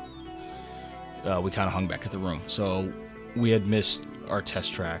headed, we kind of hung back at the room. So we had missed our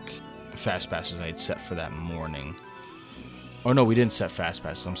test track fast passes I had set for that morning. Oh no, we didn't set fast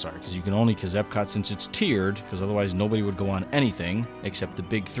passes. I'm sorry, because Epcot, since it's tiered, because otherwise nobody would go on anything except the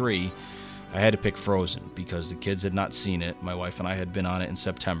big 3. I had to pick Frozen because the kids had not seen it. My wife and I had been on it in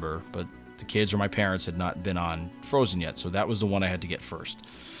September, but the kids or my parents had not been on Frozen yet, so that was the one I had to get first.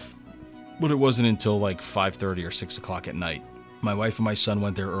 But it wasn't until like 5:30 or 6 o'clock at night. My wife and my son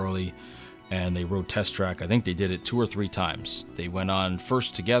went there early, and they rode Test Track. I think they did it 2 or 3 times. They went on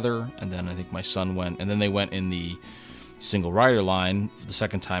first together, and then I think my son went, and then they went in the single rider line the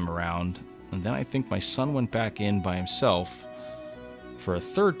second time around, and then I think my son went back in by himself for a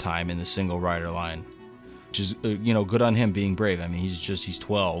 3rd time in the single rider line, which is good on him being brave. I mean, he's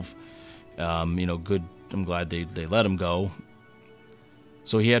 12. Good. I'm glad they let him go.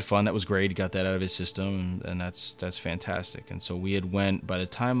 So he had fun. That was great. He got that out of his system, and that's fantastic. And so we had went. By the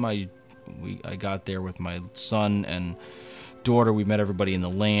time I got there with my son and daughter, we met everybody in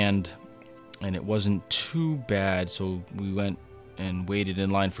the land, and it wasn't too bad. So we went and waited in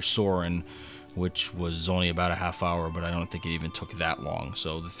line for Soarin', which was only about a half hour, but I don't think it even took that long.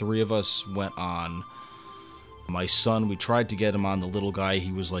 So the 3 of us went on. My son, we tried to get him on. The little guy,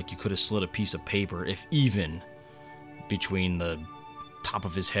 he was like, you could have slid a piece of paper, if even, between the top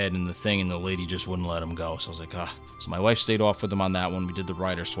of his head and the thing, and the lady just wouldn't let him go. So I was like, So my wife stayed off with him on that one. We did the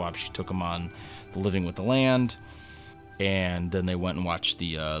rider swap. She took him on the Living with the Land, and then they went and watched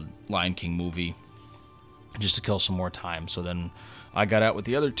the Lion King movie just to kill some more time. So then I got out with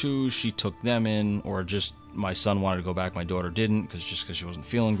the other 2. She took them in, or just my son wanted to go back. My daughter didn't, because she wasn't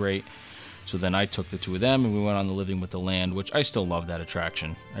feeling great. So then I took the 2 of them, and we went on the Living with the Land, which I still love that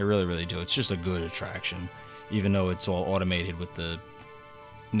attraction. I really, really do. It's just a good attraction, even though it's all automated with the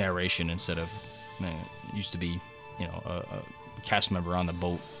narration instead of it used to be, a cast member on the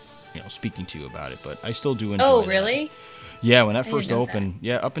boat, speaking to you about it. But I still do enjoy. Oh, really? That. Yeah, when that first opened,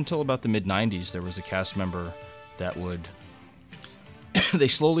 up until about the mid '90s, there was a cast member that would. They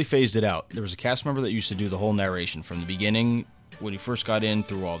slowly phased it out. There was a cast member that used to do the whole narration from the beginning when you first got in,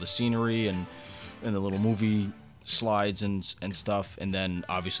 through all the scenery and the little movie slides and stuff, and then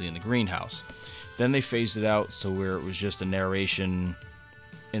obviously in the greenhouse. Then they phased it out to where it was just a narration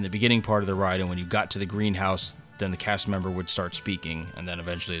in the beginning part of the ride, and when you got to the greenhouse, then the cast member would start speaking, and then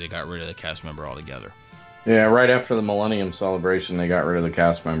eventually they got rid of the cast member altogether. Yeah, right after the Millennium Celebration, they got rid of the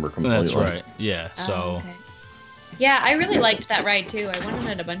cast member completely. That's right. Yeah. So. Okay. Yeah, I really liked that ride too. I went on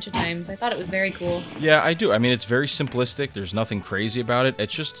it a bunch of times. I thought it was very cool. Yeah, I do. I mean, it's very simplistic. There's nothing crazy about it.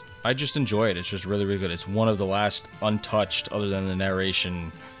 It's just, I just enjoy it. It's just really, really good. It's one of the last untouched, other than the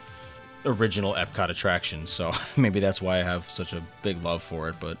narration, original Epcot attractions. So maybe that's why I have such a big love for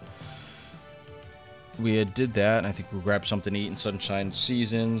it. But we did that, and I think we grabbed something to eat in Sunshine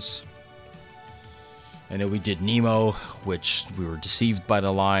Seasons. I know we did Nemo, which we were deceived by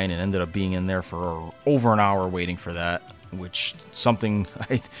the line and ended up being in there for over an hour waiting for that, which something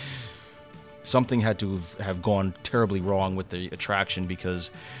had to have gone terribly wrong with the attraction,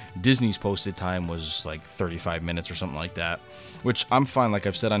 because Disney's posted time was like 35 minutes or something like that, which I'm fine. Like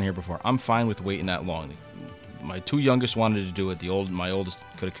I've said on here before, I'm fine with waiting that long. My two youngest wanted to do it. My oldest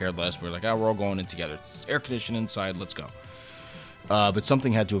could have cared less. We were like, we're all going in together. It's air conditioning inside. Let's go. But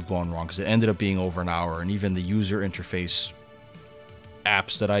something had to have gone wrong, because it ended up being over an hour, and even the user interface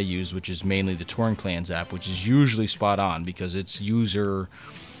apps that I use, which is mainly the Touring Clans app, which is usually spot on because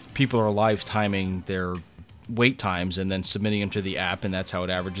people are live timing their wait times and then submitting them to the app, and that's how it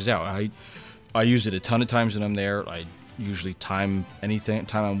averages out. I use it a ton of times when I'm there. I usually time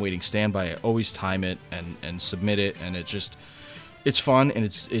time I'm waiting standby. I always time it and submit it, and it's fun, and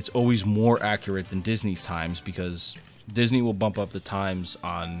it's always more accurate than Disney's times, because Disney will bump up the times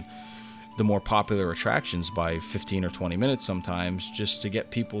on the more popular attractions by 15 or 20 minutes sometimes, just to get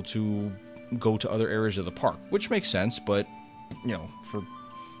people to go to other areas of the park, which makes sense. But, for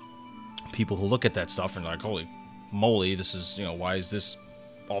people who look at that stuff and are like, holy moly, this is, why is this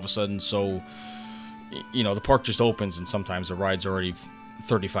all of a sudden so, the park just opens and sometimes the ride's already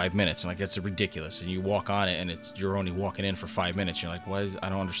 35 minutes, and like, that's ridiculous. And you walk on it and you're only walking in for 5 minutes. You're like, I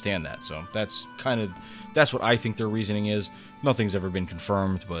don't understand that. So that's what I think their reasoning is. Nothing's ever been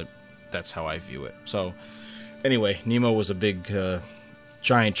confirmed, but that's how I view it. So anyway, Nemo was a big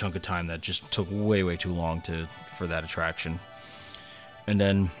giant chunk of time that just took way, way too long for that attraction. And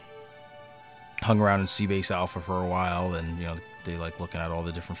then hung around in Sea Base Alpha for a while, and they like looking at all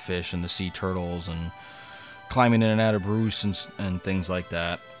the different fish and the sea turtles and climbing in and out of Bruce and things like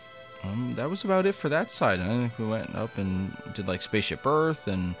that. That was about it for that side. I think we went up and did like Spaceship Earth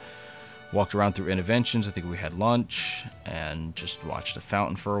and walked around through Interventions. I think we had lunch and just watched the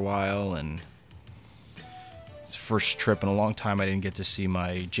fountain for a while. And it's the first trip in a long time I didn't get to see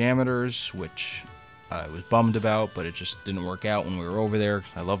my Jameters, which I was bummed about, but it just didn't work out when we were over there.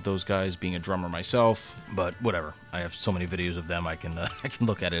 I love those guys, being a drummer myself, but whatever. I have so many videos of them, I can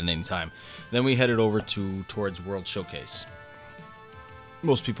look at it at any time. Then we headed over towards World Showcase.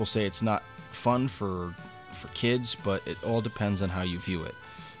 Most people say it's not fun for kids, but it all depends on how you view it.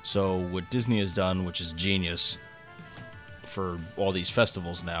 So what Disney has done, which is genius for all these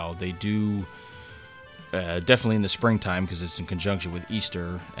festivals now, they do definitely in the springtime, because it's in conjunction with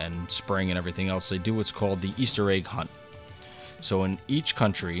Easter and spring and everything else, they do what's called the Easter egg hunt. So in each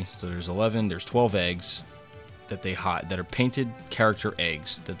country, so there's 12 eggs that they hide, that are painted character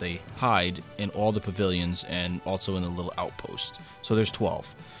eggs that they hide in all the pavilions and also in the little outpost. So there's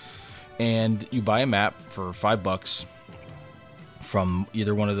 12. And you buy a map for $5 from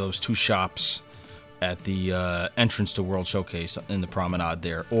either one of those two shops at the entrance to World Showcase in the promenade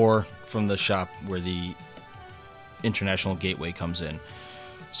there, or from the shop where the International Gateway comes in.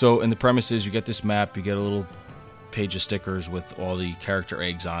 So in the premises, you get this map, you get a little page of stickers with all the character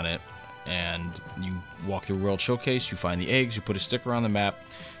eggs on it, and you walk through World Showcase, you find the eggs, you put a sticker on the map,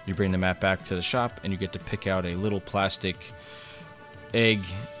 you bring the map back to the shop, and you get to pick out a little plastic egg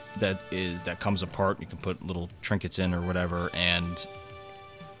that comes apart. You can put little trinkets in or whatever, and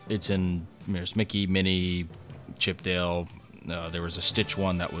there's Mickey, Minnie, Chip Dale. There was a Stitch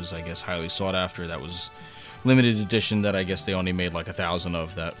one that was, I guess, highly sought after. That was limited edition that I guess they only made like 1,000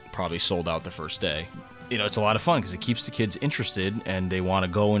 of, that probably sold out the first day. It's a lot of fun because it keeps the kids interested, and they want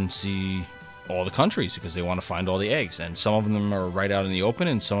to go and see all the countries because they want to find all the eggs. And some of them are right out in the open,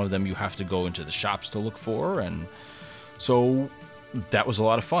 and some of them you have to go into the shops to look for. And so that was a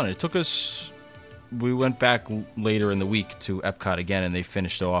lot of fun. It took us we went back later in the week to Epcot again, and they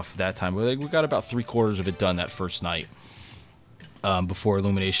finished off that time. We got about 3/4 of it done that first night before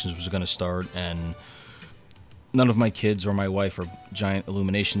Illuminations was going to start, and none of my kids or my wife are giant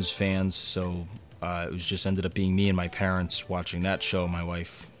Illuminations fans, so it was just ended up being me and my parents watching that show. My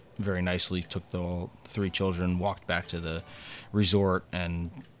wife very nicely took the 3 children, walked back to the resort, and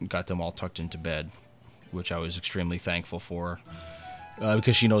got them all tucked into bed, which I was extremely thankful for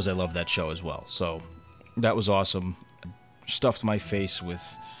because she knows I love that show as well. So that was awesome. Stuffed my face with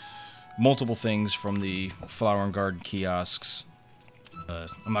multiple things from the Flower and Garden kiosks.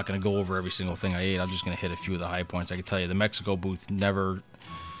 I'm not going to go over every single thing I ate. I'm just going to hit a few of the high points. I can tell you the Mexico booth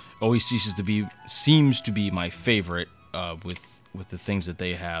always seems to be my favorite with the things that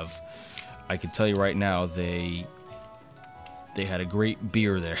they have. I can tell you right now they had a great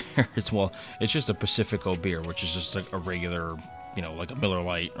beer there. It's just a Pacifico beer, which is just like a regular, like a Miller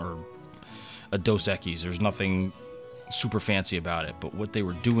Lite or a Dos Equis. There's nothing super fancy about it. But what they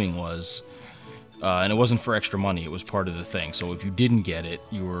were doing was, and it wasn't for extra money, it was part of the thing. So if you didn't get it,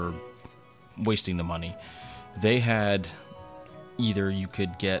 you were wasting the money. They had either you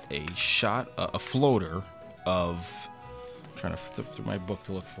could get a floater of, I'm trying to flip through my book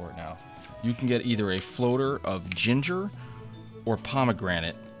to look for it now. You can get either a floater of ginger or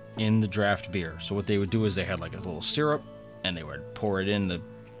pomegranate in the draft beer. So what they would do is they had like a little syrup, and they would pour it in the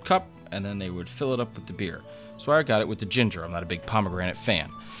cup, and then they would fill it up with the beer. So I got it with the ginger. I'm not a big pomegranate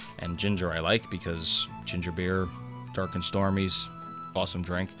fan. And ginger I like because ginger beer, dark and stormy's awesome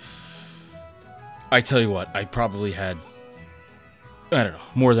drink. I tell you what, I probably had, I don't know,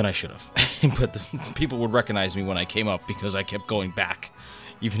 more than I should have. But people would recognize me when I came up because I kept going back,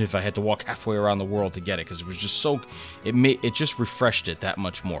 even if I had to walk halfway around the world to get it, because it was just it just refreshed it that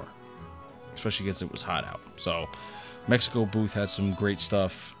much more, especially because it was hot out. So Mexico booth had some great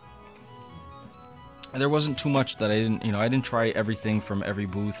stuff. There wasn't too much that I didn't try everything from every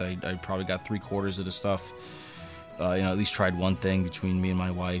booth. I probably got 3/4 of the stuff. At least tried one thing between me and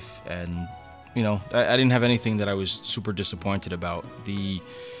my wife, and I didn't have anything that I was super disappointed about.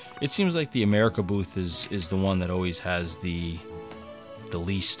 It seems like the America booth is the one that always has the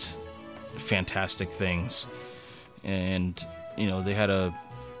least fantastic things, and they had a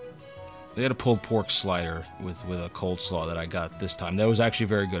pulled pork slider with a coleslaw that I got this time. That was actually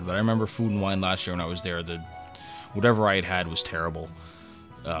very good. But I remember Food and Wine last year when I was there. Whatever I had was terrible.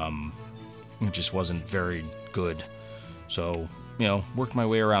 It just wasn't very good. So worked my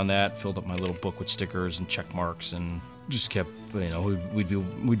way around that. Filled up my little book with stickers and check marks, and just kept.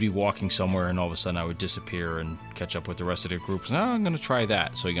 We'd be walking somewhere, and all of a sudden I would disappear and catch up with the rest of the group. And, I'm going to try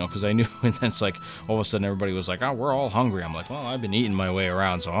that. So because I knew, and then it's like all of a sudden everybody was like, "Oh, we're all hungry." I'm like, "Well, I've been eating my way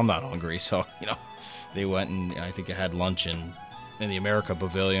around, so I'm not hungry." So they went, and I think I had lunch in the America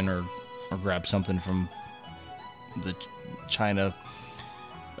Pavilion, or grabbed something from the China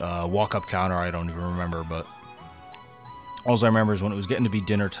walk-up counter. I don't even remember, but all I remember is when it was getting to be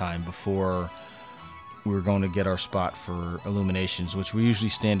dinner time, before we were going to get our spot for Illuminations, which we usually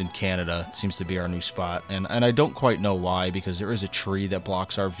stand in Canada. It seems to be our new spot. And I don't quite know why, because there is a tree that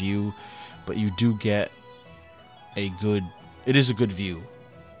blocks our view, but you do get it is a good view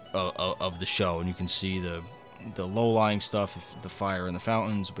of the show, and you can see the low-lying stuff, the fire and the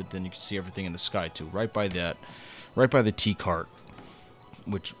fountains, but then you can see everything in the sky too, right by the tea cart,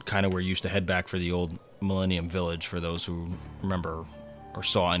 which kind of where you used to head back for the old Millennium Village, for those who remember or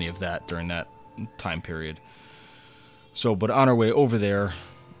saw any of that during that time period. So, but on our way over there,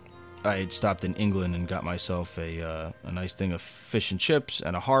 I had stopped in England and got myself a nice thing of fish and chips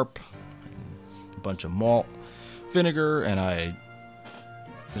and a harp, a bunch of malt vinegar, and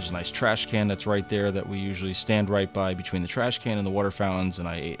there's a nice trash can that's right there that we usually stand right by between the trash can and the water fountains, and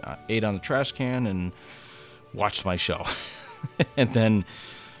I ate on the trash can and watched my show. And then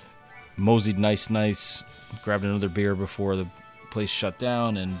moseyed nice, grabbed another beer before the place shut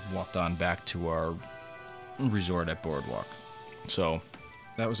down, and walked on back to our resort at Boardwalk. So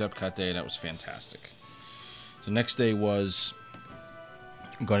that was Epcot Day. That was fantastic. The next day was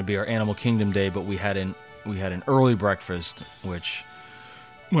going to be our Animal Kingdom Day, but we had an early breakfast, which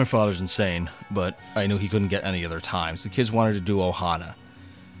my father's insane, but I knew he couldn't get any other times. The kids wanted to do Ohana,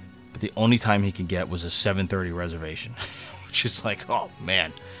 but the only time he could get was a 7:30 reservation, which is like, oh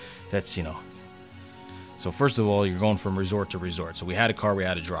man, that's So first of all, you're going from resort to resort. So we had a car, we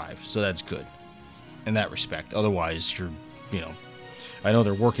had to drive. So that's good in that respect. Otherwise, I know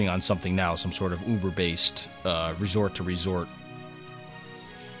they're working on something now, some sort of Uber-based resort to resort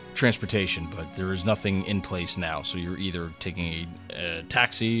transportation, but there is nothing in place now. So you're either taking a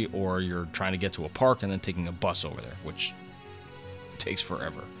taxi, or you're trying to get to a park and then taking a bus over there, which takes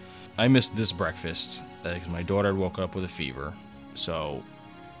forever. I missed this breakfast because my daughter had woken up with a fever. So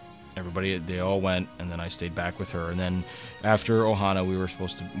they all went, and then I stayed back with her. And then after Ohana, we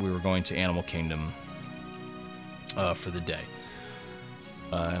were going to Animal Kingdom for the day.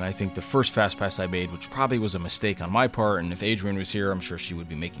 And I think the first Fast Pass I made, which probably was a mistake on my part, and if Adrienne was here, I'm sure she would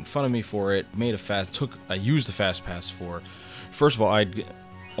be making fun of me for it. I used the Fast Pass for, first of all, I'll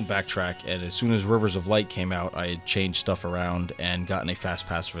backtrack, and as soon as Rivers of Light came out, I had changed stuff around and gotten a Fast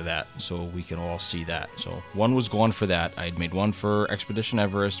Pass for that, so we can all see that. So one was gone for that. I had made one for Expedition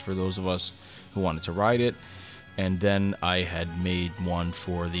Everest for those of us who wanted to ride it, and then I had made one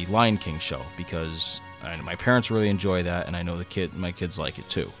for the Lion King show, because my parents really enjoy that, and I know my kids like it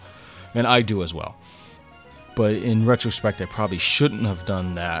too, and I do as well. But in retrospect, I probably shouldn't have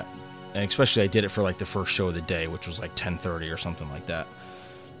done that, and especially I did it for like the first show of the day, which was like 10:30 or something like that.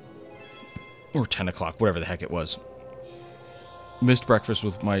 Or 10 o'clock, whatever the heck it was. Missed breakfast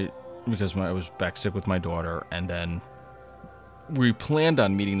because I was back sick with my daughter, and then we planned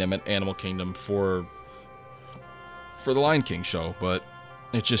on meeting them at Animal Kingdom for the Lion King show, but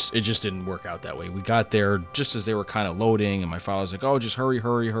it just didn't work out that way. We got there just as they were kind of loading, and my father was like, "Oh, just hurry!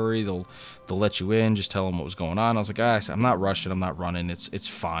 They'll let you in. Just tell them what was going on." I was like, "I'm not rushing. I'm not running. It's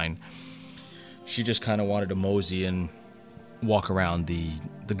fine." She just kind of wanted to mosey and walk around the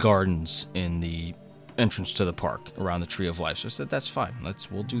gardens in the entrance to the park around the Tree of Life. So I said, that's fine.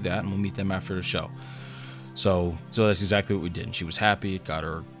 We'll do that, and we'll meet them after the show. So that's exactly what we did. And she was happy. It got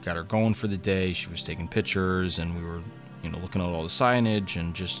her going for the day. She was taking pictures, and we were, looking at all the signage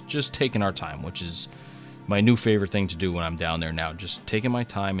and just taking our time, which is my new favorite thing to do when I'm down there now. Just taking my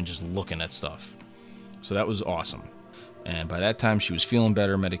time and just looking at stuff. So that was awesome. And by that time, she was feeling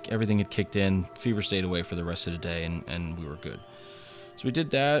better. Everything had kicked in. Fever stayed away for the rest of the day, and we were good. So we did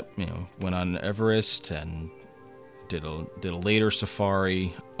that. Went on Everest and did a later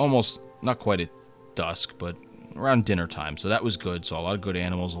safari. Almost not quite at dusk, but around dinner time. So that was good. Saw a lot of good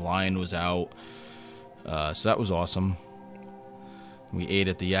animals. The lion was out. So that was awesome. We ate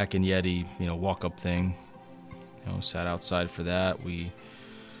at the Yak and Yeti, walk-up thing. Sat outside for that. We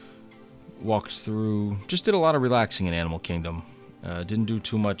walked through, just did a lot of relaxing in Animal Kingdom. Didn't do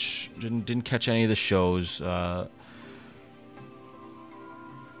too much, didn't catch any of the shows.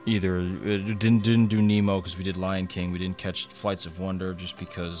 Either didn't do Nemo because we did Lion King. We didn't catch Flights of Wonder just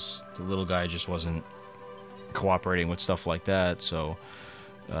because the little guy just wasn't cooperating with stuff like that. So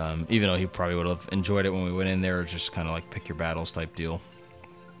even though he probably would have enjoyed it when we went in there, it's just kind of like pick your battles type deal.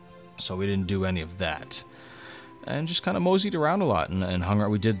 So we didn't do any of that. And just kind of moseyed around a lot and hung out.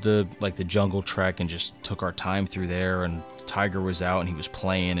 We did the jungle trek and just took our time through there. And Tiger was out and he was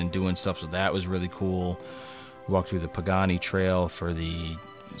playing and doing stuff, so that was really cool. We walked through the Pagani Trail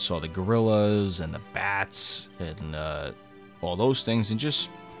saw the gorillas and the bats and all those things, and just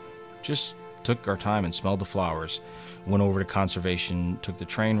took our time and smelled the flowers. Went over to conservation, took the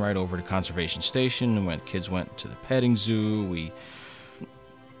train right over to Conservation Station, and kids went to the petting zoo.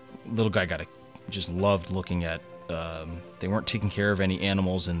 Little guy just loved looking at. They weren't taking care of any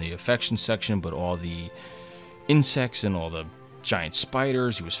animals in the affection section, but all the insects and all the giant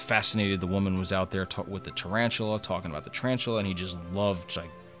spiders. He was fascinated. The woman was out there with the tarantula, talking about the tarantula, and he just loved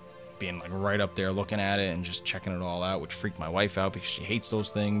being right up there looking at it and just checking it all out, which freaked my wife out because she hates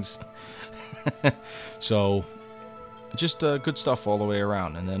those things. So just good stuff all the way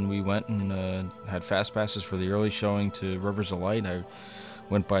around. And then we went and had fast passes for the early showing to Rivers of Light. I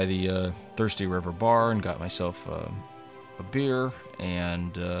went by the Thirsty River Bar and got myself a beer,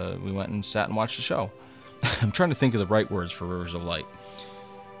 and we went and sat and watched the show. I'm trying to think of the right words for Rivers of Light.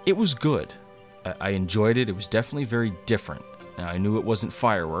 It was good. I enjoyed it. It was definitely very different. I knew it wasn't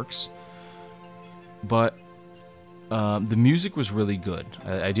fireworks, but the music was really good.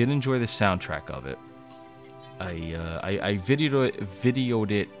 I did enjoy the soundtrack of it. I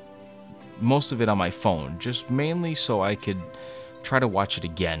videoed it, most of it on my phone, just mainly so I could try to watch it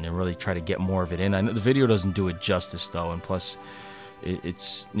again and really try to get more of it in. I know the video doesn't do it justice though, and plus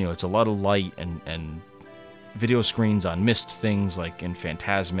it's a lot of light and video screens on missed things like in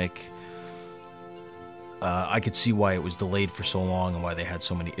Fantasmic. I could see why it was delayed for so long and why they had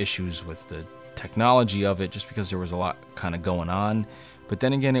so many issues with the technology of it, just because there was a lot kind of going on. But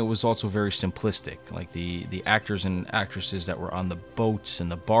then again, it was also very simplistic. Like the actors and actresses that were on the boats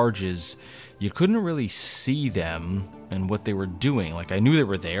and the barges, you couldn't really see them and what they were doing. Like I knew they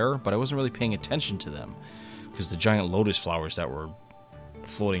were there, but I wasn't really paying attention to them because the giant lotus flowers that were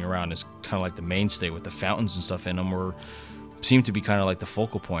floating around is kind of like the mainstay with the fountains and stuff in them seemed to be kind of like the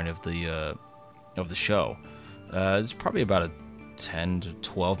focal point of the show. It's probably about a 10 to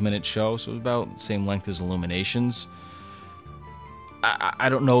 12 minute show, so it was about the same length as Illuminations. I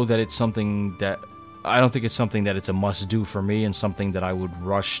don't know that it's something that I don't think it's something that it's a must do for me and something that I would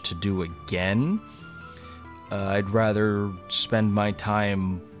rush to do again. I'd rather spend my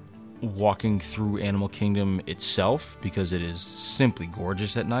time walking through Animal Kingdom itself because it is simply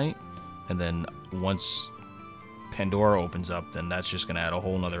gorgeous at night. And then once Pandora opens up, then that's just going to add a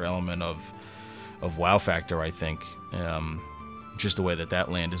whole nother element of wow factor, I think. Just the way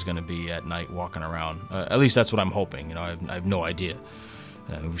that land is going to be at night walking around. At least that's what I'm hoping. You know, I have no idea.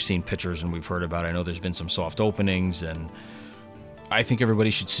 We've seen pictures and we've heard about it. I know there's been some soft openings, and I think everybody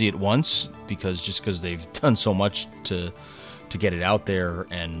should see it once because they've done so much to get it out there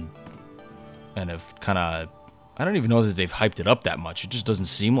and have kind of, I don't even know that they've hyped it up that much. It just doesn't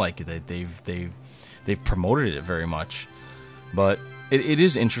seem like that they've promoted it very much. But it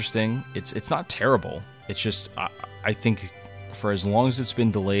is interesting. It's not terrible. It's just I think for as long as it's been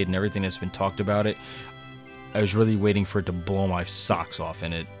delayed and everything that's been talked about it, I was really waiting for it to blow my socks off,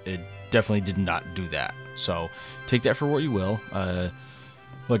 and it definitely did not do that. So take that for what you will.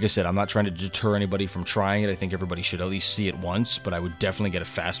 Like I said, I'm not trying to deter anybody from trying it. I think everybody should at least see it once, but I would definitely get a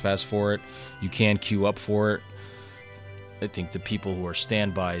fast pass for it. You can queue up for it. I think the people who are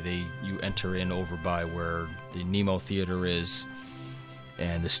standby, you enter in over by where the Nemo Theater is,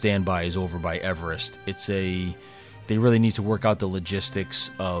 and the standby is over by Everest. They really need to work out the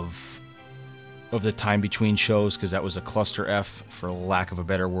logistics of the time between shows, because that was a cluster F, for lack of a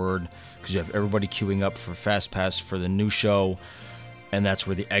better word, because you have everybody queuing up for fast pass for the new show, and that's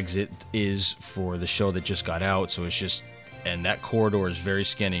where the exit is for the show that just got out. So it's just, and that corridor is very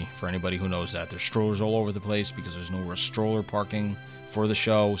skinny for anybody who knows that. There's strollers all over the place because there's no stroller parking for the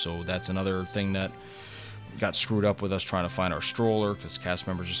show. So that's another thing that got screwed up with us trying to find our stroller, because cast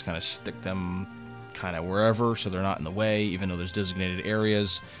members just kind of stick them kind of wherever so they're not in the way, even though there's designated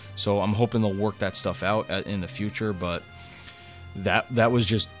areas. So I'm hoping they'll work that stuff out in the future. But that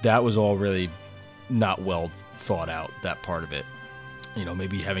was all really not well thought out, that part of it. You know,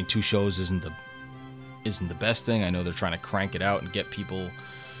 maybe having two shows isn't the best thing. I know they're trying to crank it out and get people,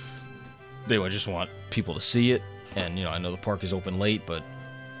 they would just want people to see it. And, you know, I know the park is open late, but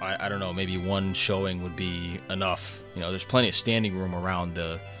I don't know, maybe one showing would be enough. You know, there's plenty of standing room around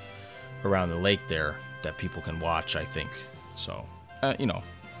the lake there that people can watch, I think. So, you know.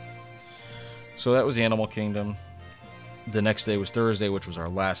 So that was Animal Kingdom. The next day was Thursday, which was our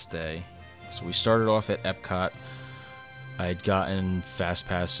last day. So we started off at Epcot. I had gotten fast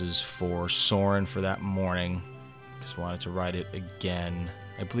passes for Soarin' for that morning because I wanted to ride it again.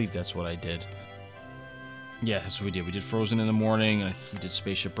 I believe that's what I did. Yeah, that's what we did. We did Frozen in the morning, and we did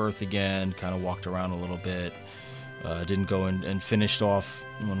Spaceship Earth again, kind of walked around a little bit. Didn't go and finished off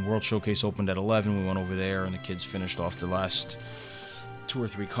when World Showcase opened at 11. We went over there, and the kids finished off the last 2 or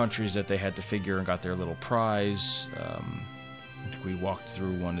 3 countries that they had to figure and got their little prize. We walked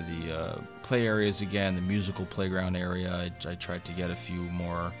through one of the play areas again, the musical playground area. I tried to get a few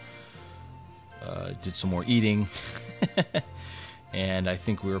more, did some more eating. And I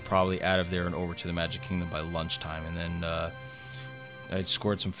think we were probably out of there and over to the Magic Kingdom by lunchtime. And then I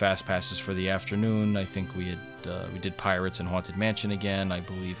scored some fast passes for the afternoon. I think we did Pirates and Haunted Mansion again. I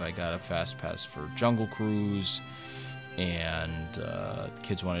believe I got a fast pass for Jungle Cruise, and the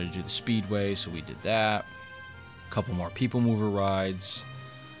kids wanted to do the Speedway, so we did that. A couple more People Mover rides,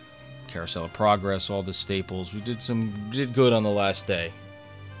 Carousel of Progress, all the staples. We did good on the last day.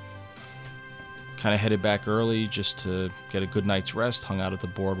 Kind of headed back early just to get a good night's rest. Hung out at the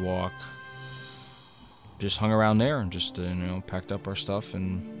boardwalk. Just hung around there and just packed up our stuff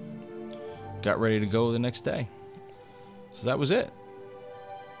and got ready to go the next day. So that was it.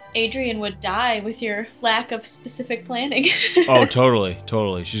 Adrienne would die with your lack of specific planning. Oh, totally.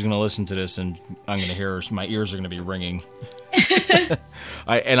 She's going to listen to this and I'm going to hear her. My ears are going to be ringing.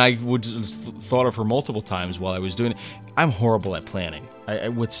 I would thought of her multiple times while I was doing it. I'm horrible at planning.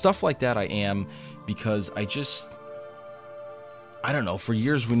 With stuff like that, I am, because I don't know, for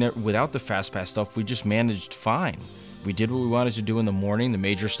years without the fast pass stuff, we just managed fine. We did what we wanted to do in the morning, the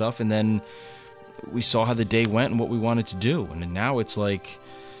major stuff, and then we saw how the day went and what we wanted to do. And now it's like,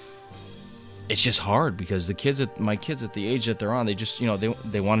 it's just hard because my kids at the age that they're on, they just,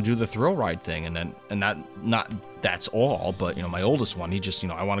 they want to do the thrill ride thing, and not that's all, but my oldest one, he just,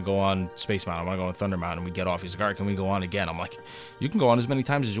 I want to go on Space Mountain, I want to go on Thunder Mountain, and we get off. He's like, all right, can we go on again? I'm like, you can go on as many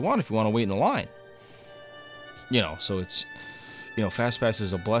times as you want if you want to wait in the line. So it's, fast pass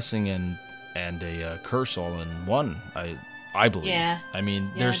is a blessing and a curse all in one. I believe. Yeah.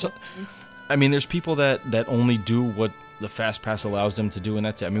 There's people that only do what the fast pass allows them to do, and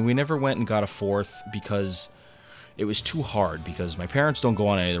that's it. We never went and got a fourth because it was too hard, because my parents don't go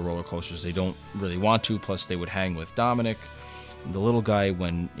on any of the roller coasters. They don't really want to, plus they would hang with Dominic, The little guy,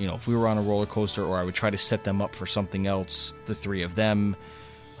 when, if we were on a roller coaster or I would try to set them up for something else, the three of them,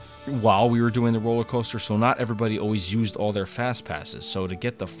 while we were doing the roller coaster, so not everybody always used all their fast passes. So to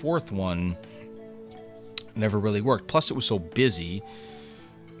get the fourth one never really worked. Plus, it was so busy.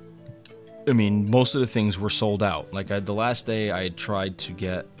 I mean, most of the things were sold out. Like the last day, I had tried to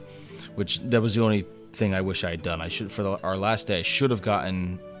get, which that was the only thing I wish I had done. Our last day, I should have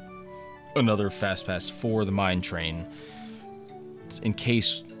gotten another fast pass for the mine train, in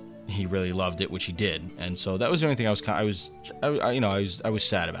case he really loved it, which he did. And so that was the only thing I was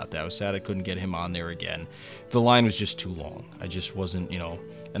sad about that. I was sad I couldn't get him on there again. The line was just too long. I just wasn't,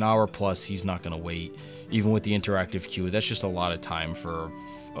 an hour plus, he's not going to wait. Even with the interactive queue, that's just a lot of time for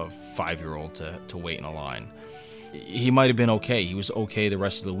a 5-year-old to wait in a line. He might have been okay. He was okay the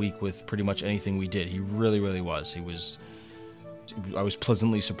rest of the week with pretty much anything we did. He really, really was. I was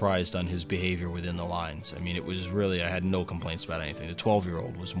pleasantly surprised on his behavior within the lines. I mean, it was really, I had no complaints about anything. The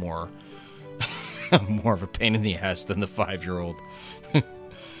 12-year-old was more of a pain in the ass than the 5-year-old.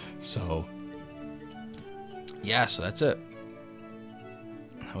 So that's it.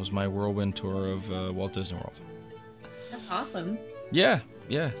 That was my whirlwind tour of Walt Disney World. That's awesome. Yeah,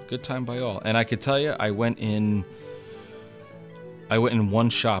 good time by all. And I could tell you, I went in one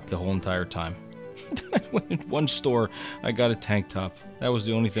shop the whole entire time. I went in one store. I got a tank top. That was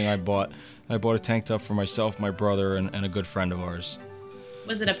the only thing I bought. I bought a tank top for myself, my brother, and a good friend of ours.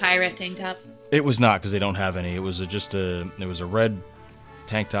 Was it a pirate tank top? It was not, because they don't have any. It was a red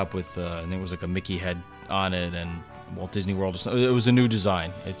tank top with, I think it was like a Mickey head on it, and Walt Disney World. It was a new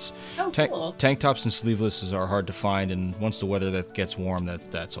design. It's cool. Tank tops and sleevelesses are hard to find, and once the weather gets warm,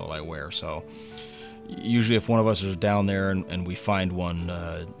 that's all I wear. So usually if one of us is down there and we find one,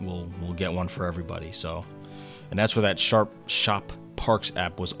 we'll get one for everybody. So, and that's where that Shop Parks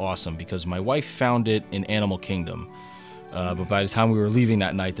app was awesome, because my wife found it in Animal Kingdom, but by the time we were leaving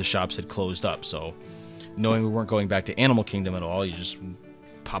that night, the shops had closed up. So knowing we weren't going back to Animal Kingdom at all, you just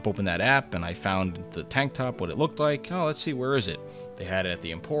pop open that app, and I found the tank top, what it looked like. Oh, let's see, where is it? They had it at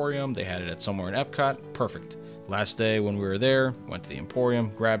the Emporium. They had it at somewhere in Epcot. Perfect. Last day when we were there, went to the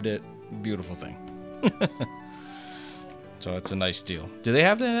Emporium, grabbed it. Beautiful thing. So it's a nice deal. Do they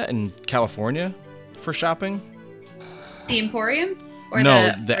have that in California for shopping? The Emporium? Or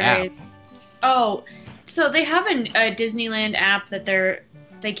no, the app. Oh, so they have a Disneyland app that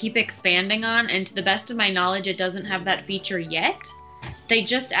they keep expanding on, and to the best of my knowledge, it doesn't have that feature yet. They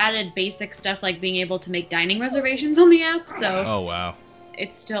just added basic stuff like being able to make dining reservations on the app. So oh wow,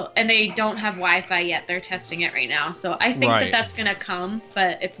 it's still, and they don't have Wi-Fi yet. They're testing it right now, so I think that's gonna come,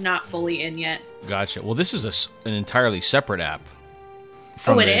 but it's not fully in yet. Gotcha. Well, this is an entirely separate app.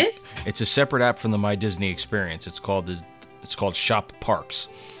 Is? It's a separate app from the My Disney Experience. It's called Shop Parks,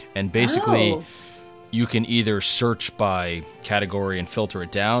 and basically you can either search by category and filter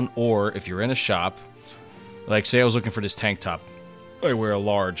it down, or if you're in a shop, like say I was looking for this tank top. I wear a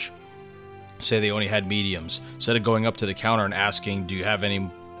large. Say they only had mediums. Instead of going up to the counter and asking, do you have any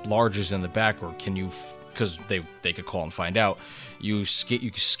larges in the back, or can you, because they could call and find out, you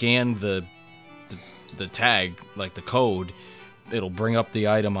scan the tag, like the code, it'll bring up the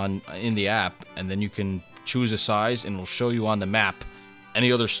item in the app, and then you can choose a size, and it'll show you on the map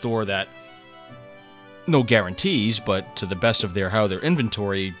any other store that, no guarantees, but to the best of how their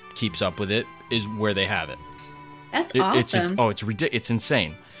inventory keeps up with it, is where they have it. That's awesome. It's ridiculous. It's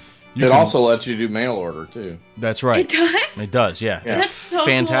insane. It also lets you do mail order, too. That's right. It does? It does, yeah. That's It's so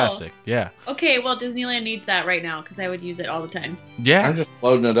fantastic. Cool. Yeah. Okay, well, Disneyland needs that right now, because I would use it all the time. Yeah. I'm just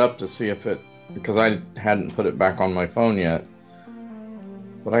loading it up to see if because I hadn't put it back on my phone yet.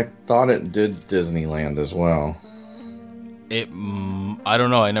 But I thought it did Disneyland as well. I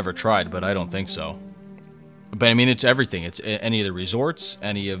don't know. I never tried, but I don't think so. But I mean, it's everything. It's any of the resorts,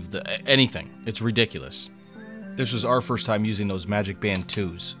 anything. It's ridiculous. This was our first time using those Magic Band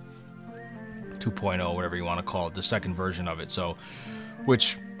 2s. 2.0, whatever you want to call it, the second version of it. So,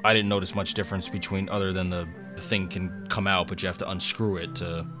 which I didn't notice much difference between, other than the thing can come out, but you have to unscrew it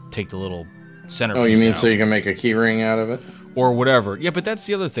to take the little centerpiece out. Oh, you mean so you can make a key ring out of it? Or whatever. Yeah, but that's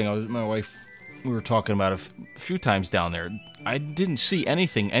the other thing. My wife, we were talking about a few times down there. I didn't see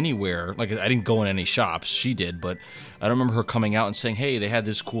anything anywhere. Like, I didn't go in any shops. She did, but I don't remember her coming out and saying, hey, they had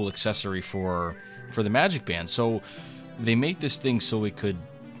this cool accessory for the Magic Band. So they make this thing so it could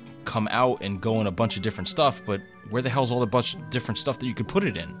come out and go in a bunch of different stuff, but where the hell's all the bunch of different stuff that you could put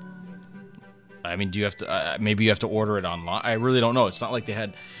it in? I mean, do you have to, maybe you have to order it online? I really don't know. It's not like they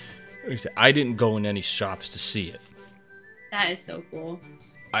had, I didn't go in any shops to see it. That is so cool.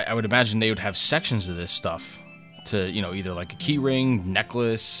 I would imagine they would have sections of this stuff to, either like a key ring,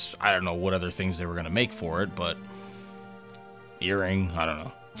 necklace, I don't know what other things they were going to make for it, but earring. I don't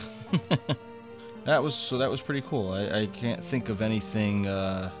know. That was pretty cool. I can't think of anything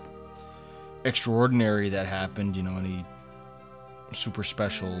extraordinary that happened. Any super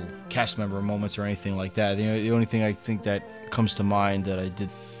special cast member moments or anything like that. The only thing I think that comes to mind that I did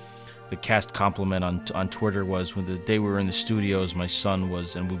the cast compliment on Twitter was when the day we were in the studios, my son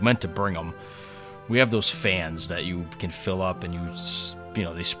was, and we meant to bring him. We have those fans that you can fill up and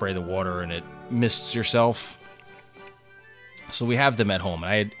they spray the water and it mists yourself. So we have them at home, and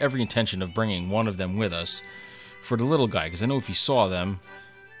I had every intention of bringing one of them with us for the little guy, because I know if he saw them,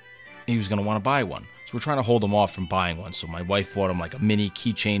 he was going to want to buy one. So we're trying to hold him off from buying one. So my wife bought him like a mini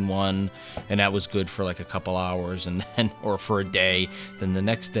keychain one, and that was good for like a couple hours, or for a day. Then the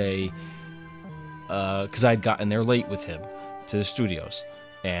next day, because I'd gotten there late with him to the studios,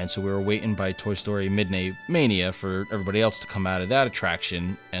 and so we were waiting by Toy Story Midnight Mania for everybody else to come out of that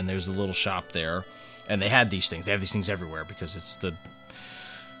attraction, and there's a little shop there, and they had these things. They have these things everywhere because it's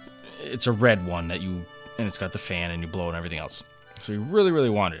a red one and it's got the fan and you blow and everything else. So he really, really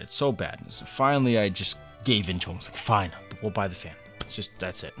wanted it so bad. So finally, I just gave in to him. I was like, fine, we'll buy the fan.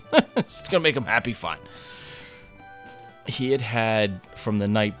 That's it. It's going to make him happy, fine. He had from the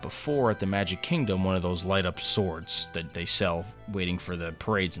night before at the Magic Kingdom, one of those light-up swords that they sell waiting for the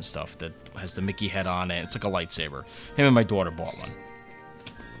parades and stuff that has the Mickey head on it. It's like a lightsaber. Him and my daughter bought one.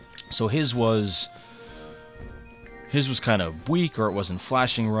 So his was kind of weak, or it wasn't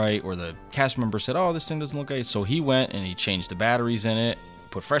flashing right, or the cast member said, oh, this thing doesn't look right. So he went and he changed the batteries in it,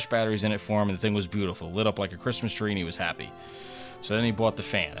 put fresh batteries in it for him, and the thing was beautiful. Lit up like a Christmas tree, and he was happy. So then he bought the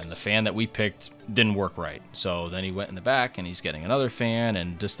fan, and the fan that we picked didn't work right. So then he went in the back, and he's getting another fan,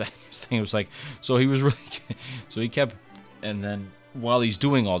 and just that thing was like, so he was really, so he kept, and then while he's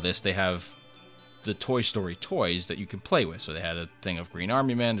doing all this, they have the Toy Story toys that you can play with. So they had a thing of Green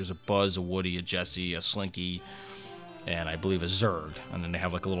Army Man, there's a Buzz, a Woody, a Jessie, a Slinky, and I believe a Zurg, and then they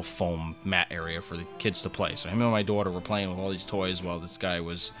have like a little foam mat area for the kids to play. So him and my daughter were playing with all these toys while this guy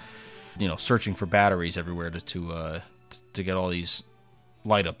was, searching for batteries everywhere to get all these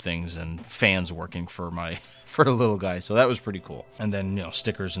light up things and fans working for the little guy. So that was pretty cool. And then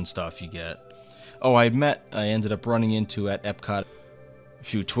stickers and stuff you get. Oh, I ended up running into at Epcot a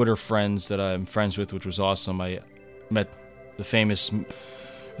few Twitter friends that I'm friends with, which was awesome. I met the famous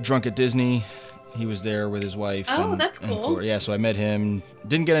Drunk at Disney. He was there with his wife. Oh, that's cool. Yeah, so I met him.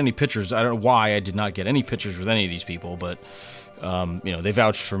 Didn't get any pictures. I don't know why I did not get any pictures with any of these people, but they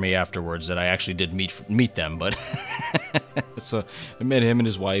vouched for me afterwards that I actually did meet them. But so I met him and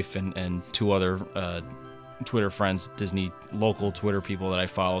his wife and two other Twitter friends, Disney local Twitter people that I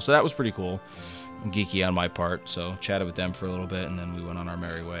follow. So that was pretty cool, geeky on my part. So chatted with them for a little bit, and then we went on our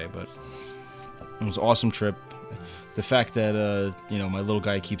merry way. But it was an awesome trip. The fact that my little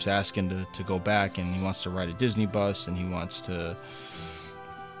guy keeps asking to go back, and he wants to ride a Disney bus, and he wants to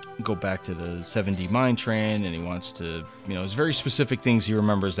go back to the 7D Mine Train, and he wants to, there's very specific things he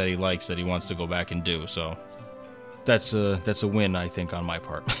remembers that he likes that he wants to go back and do. So that's a win, I think, on my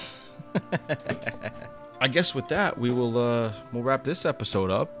part. I guess with that, we'll wrap this episode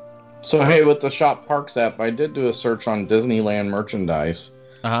up. So hey, with the Shop Parks app, I did do a search on Disneyland merchandise.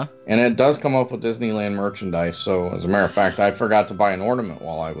 Uh-huh. And it does come up with Disneyland merchandise. So, as a matter of fact, I forgot to buy an ornament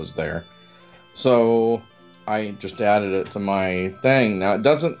while I was there. So, I just added it to my thing. Now, it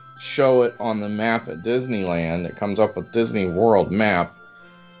doesn't show it on the map at Disneyland. It comes up with Disney World map.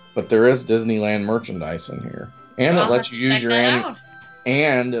 But there is Disneyland merchandise in here. And it lets you use your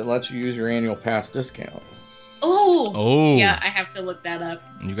annual pass discount. Oh. Yeah, I have to look that up.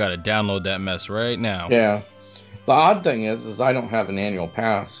 You got to download that mess right now. Yeah. The odd thing is I don't have an annual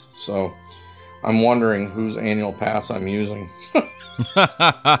pass, so I'm wondering whose annual pass I'm using.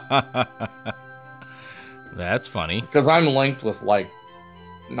 That's funny. Because I'm linked with like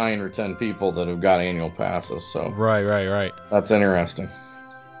 9 or 10 people that have got annual passes, so... Right. That's interesting.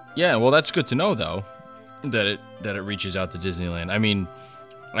 Yeah, well, that's good to know, though, that it reaches out to Disneyland. I mean,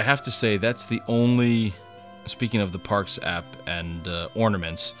 I have to say, that's the only... Speaking of the Parks app and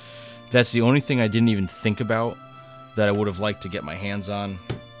ornaments, that's the only thing I didn't even think about that I would have liked to get my hands on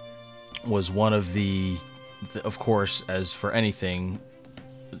was one of the of course, as for anything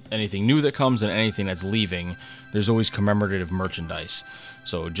new that comes and anything that's leaving, there's always commemorative merchandise.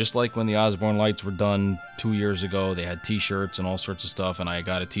 So just like when the Osborne lights were done 2 years ago, they had t-shirts and all sorts of stuff, and I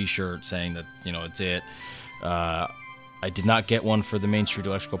got a t-shirt saying that, it's it. I did not get one for the Main Street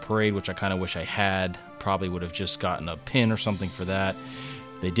Electrical Parade, which I kind of wish I had. Probably would have just gotten a pin or something for that.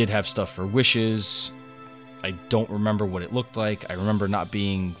 They did have stuff for Wishes. I don't remember what it looked like. I remember not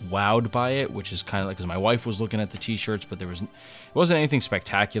being wowed by it, which is kind of like, because my wife was looking at the t-shirts, but it wasn't anything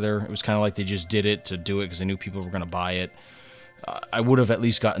spectacular. It was kind of like they just did it to do it because they knew people were going to buy it. I would have at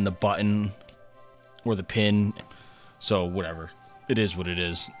least gotten the button or the pin. So whatever, it is what it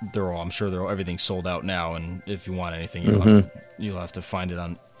is. I'm sure everything's sold out now, and if you want anything, you'll have to find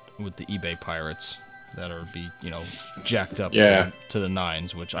it with the eBay pirates that'll be jacked up to the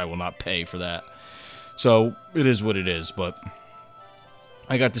nines, which I will not pay for that. So it is what it is. But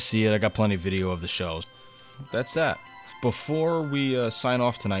I got to see it. I got plenty of video of the shows. That's that. Before we sign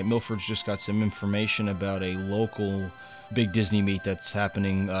off tonight, Milford's just got some information about a local big Disney meet that's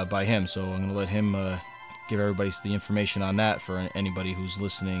happening by him. So I'm going to let him give everybody the information on that for anybody who's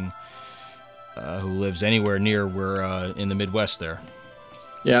listening who lives anywhere near where in the Midwest there.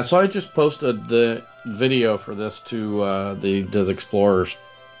 Yeah, so I just posted the video for this to the Diz Explorers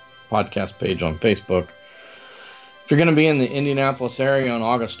podcast page on Facebook. If you're going to be in the Indianapolis area on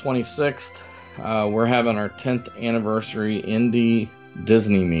August 26th, we're having our 10th anniversary Indy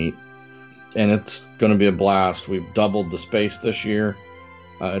Disney meet, and it's going to be a blast. We've doubled the space this year.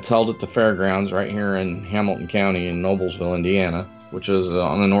 It's held at the fairgrounds right here in Hamilton County in Noblesville, Indiana, which is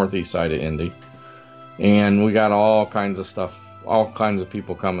on the northeast side of Indy. And we got all kinds of stuff, all kinds of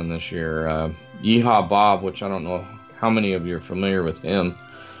people coming this year. Yeehaw Bob, which I don't know how many of you are familiar with him,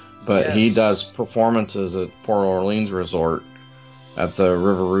 but he does performances at Port Orleans Resort at the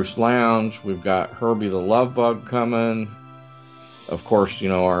River Roost Lounge. We've got Herbie the Love Bug coming. Of course,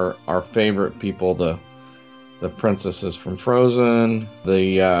 our favorite people, the princesses from Frozen,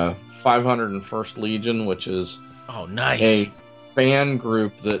 the 501st Legion, which is a fan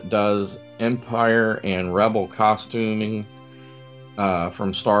group that does Empire and Rebel costuming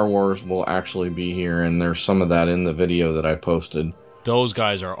from Star Wars, will actually be here, and there's some of that in the video that I posted. Those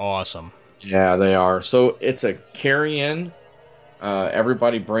guys are awesome. Yeah, they are. So it's a carry-in.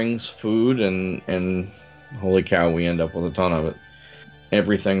 Everybody brings food, and holy cow, we end up with a ton of it.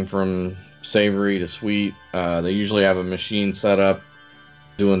 Everything from savory to sweet. They usually have a machine set up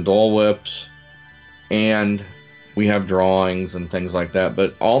doing Dole Whips, and we have drawings and things like that.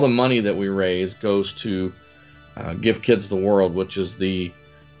 But all the money that we raise goes to Give Kids the World, which is the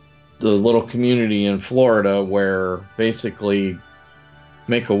little community in Florida where basically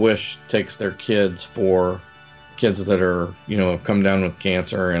Make-A-Wish takes their kids for kids that are, have come down with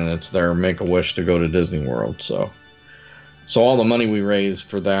cancer, and it's their Make-A-Wish to go to Disney World. So all the money we raise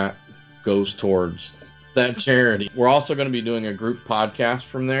for that goes towards that charity. We're also going to be doing a group podcast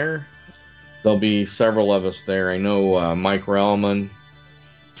from there. There'll be several of us there. I know Mike Relman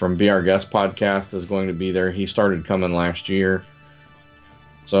from Be Our Guest podcast is going to be there. He started coming last year.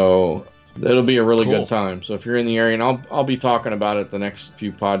 So it'll be a really good time. So if you're in the area, and I'll be talking about it the next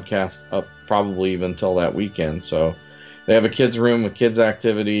few podcasts up, probably even until that weekend. So they have a kids room with kids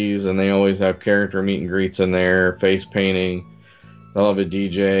activities, and they always have character meet and greets in there, face painting. They'll have a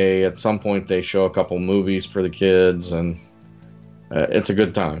DJ. At some point, they show a couple movies for the kids, and it's a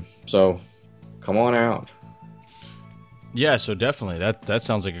good time. So come on out. Yeah, so definitely that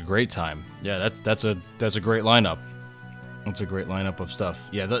sounds like a great time. Yeah, that's a great lineup. That's a great lineup of stuff.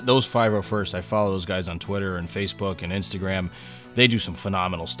 Yeah, those 501st, I follow those guys on Twitter and Facebook and Instagram. They do some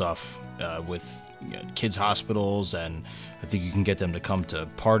phenomenal stuff with kids' hospitals, and I think you can get them to come to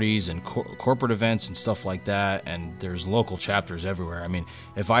parties and corporate events and stuff like that, and there's local chapters everywhere. I mean,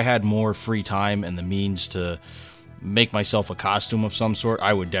 if I had more free time and the means to make myself a costume of some sort,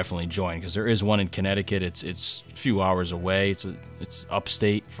 I would definitely join, because there is one in Connecticut. It's a few hours away. It's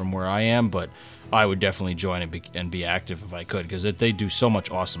upstate from where I am, but I would definitely join and be active if I could, because they do so much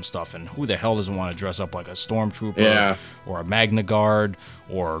awesome stuff. And who the hell doesn't want to dress up like a stormtrooper or a Magna Guard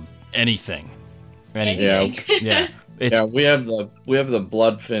or anything? Yeah. Yeah. We have the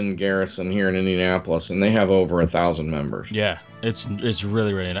Bloodfin Garrison here in Indianapolis, and they have over 1,000 members. Yeah, it's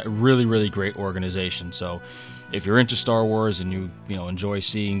really great organization. So if you're into Star Wars and you enjoy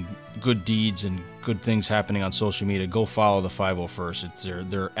seeing good deeds and good things happening on social media, go follow the 501st.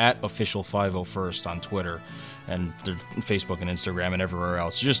 They're at official 501st on Twitter and their Facebook and Instagram and everywhere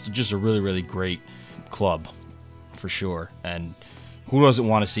else. Just a really great club for sure. And who doesn't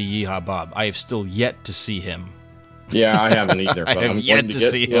want to see Yeehaw Bob? I have still yet to see him. Yeah, I haven't either. But I'm yet going to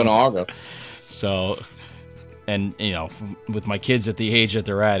get see to him in August. So, and with my kids at the age that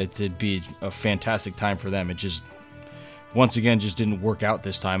they're at, it'd be a fantastic time for them. It just, once again, just didn't work out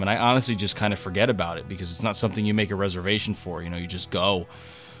this time, and I honestly just kind of forget about it, because it's not something you make a reservation for. You just go,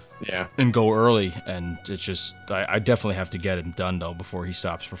 and go early, and it's just I definitely have to get him done though before he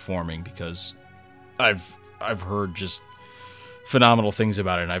stops performing, because I've heard just phenomenal things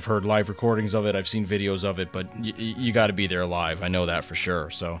about it, and I've heard live recordings of it, I've seen videos of it, but you got to be there live. I know that for sure.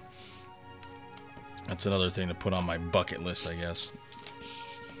 So that's another thing to put on my bucket list, I guess.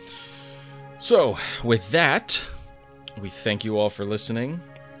 So with that, We thank you all for listening.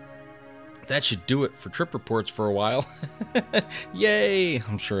 That should do it for Trip Reports for a while. Yay!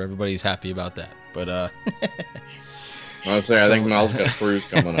 I'm sure everybody's happy about that. But honestly, I think Mel's got a cruise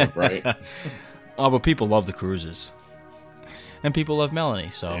coming up, right? Oh, but people love the cruises. And people love Melanie,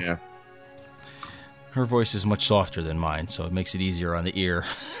 so yeah. Her voice is much softer than mine, so it makes it easier on the ear.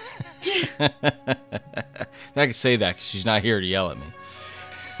 I can say that because she's not here to yell at me.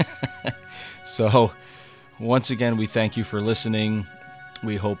 So, once again, we thank you for listening.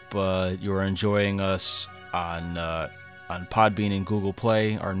 We hope you are enjoying us on Podbean and Google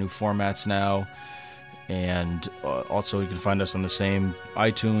Play, our new formats now. And also, you can find us on the same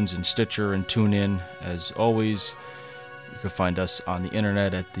iTunes and Stitcher and TuneIn. As always, you can find us on the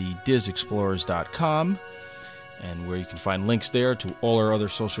internet at thedizexplorers.com, and where you can find links there to all our other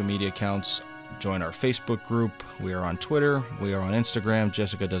social media accounts. Join our Facebook group. We are on Twitter. We are on Instagram.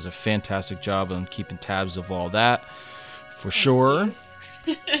 Jessica does a fantastic job on keeping tabs of all that, for sure.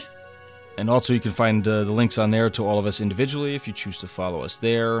 And also, you can find the links on there to all of us individually if you choose to follow us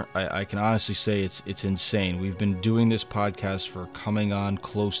there. I can honestly say it's insane. We've been doing this podcast for coming on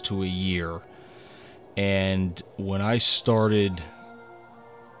close to a year. And when I started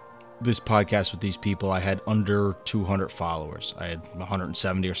this podcast with these people, I had under 200 followers. I had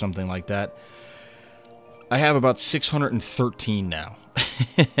 170 or something like that. I have about 613 now.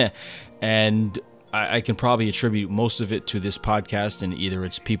 And I can probably attribute most of it to this podcast, and either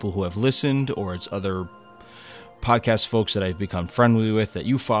it's people who have listened or it's other podcast folks that I've become friendly with that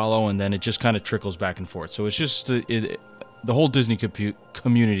you follow, and then it just kind of trickles back and forth. So it's just the whole Disney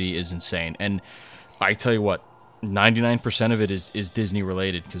community is insane. And I tell you what, 99% of it is Disney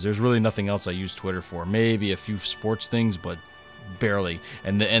related, because there's really nothing else I use Twitter for. Maybe a few sports things, but barely.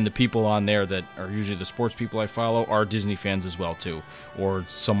 And the people on there that are usually the sports people I follow are Disney fans as well too, or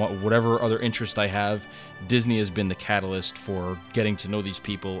somewhat whatever other interest I have. Disney has been the catalyst for getting to know these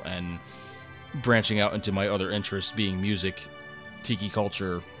people and branching out into my other interests, being music, tiki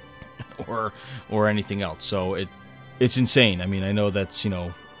culture, or anything else. So it's insane. I mean, I know that's,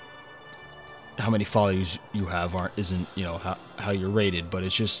 how many followers you have isn't how you're rated, but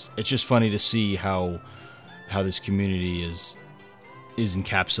it's just funny to see how this community is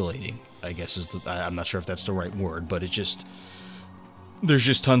encapsulating, I guess I'm not sure if that's the right word, but there's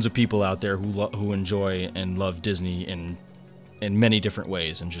just tons of people out there who enjoy and love Disney in many different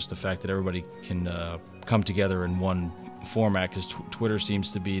ways, and just the fact that everybody can come together in one format, because Twitter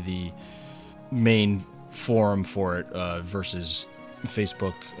seems to be the main forum for it versus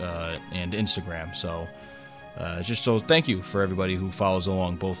Facebook and Instagram. So thank you for everybody who follows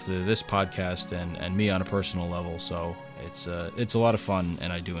along, both this podcast and me on a personal level. So it's a lot of fun,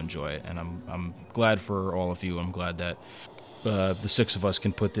 and I do enjoy it, and I'm glad for all of you. I'm glad that the six of us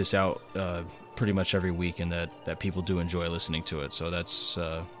can put this out pretty much every week, and that people do enjoy listening to it. So that's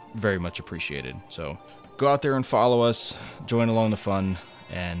very much appreciated. So go out there and follow us, join along the fun,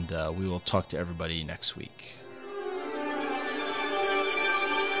 and we will talk to everybody next week.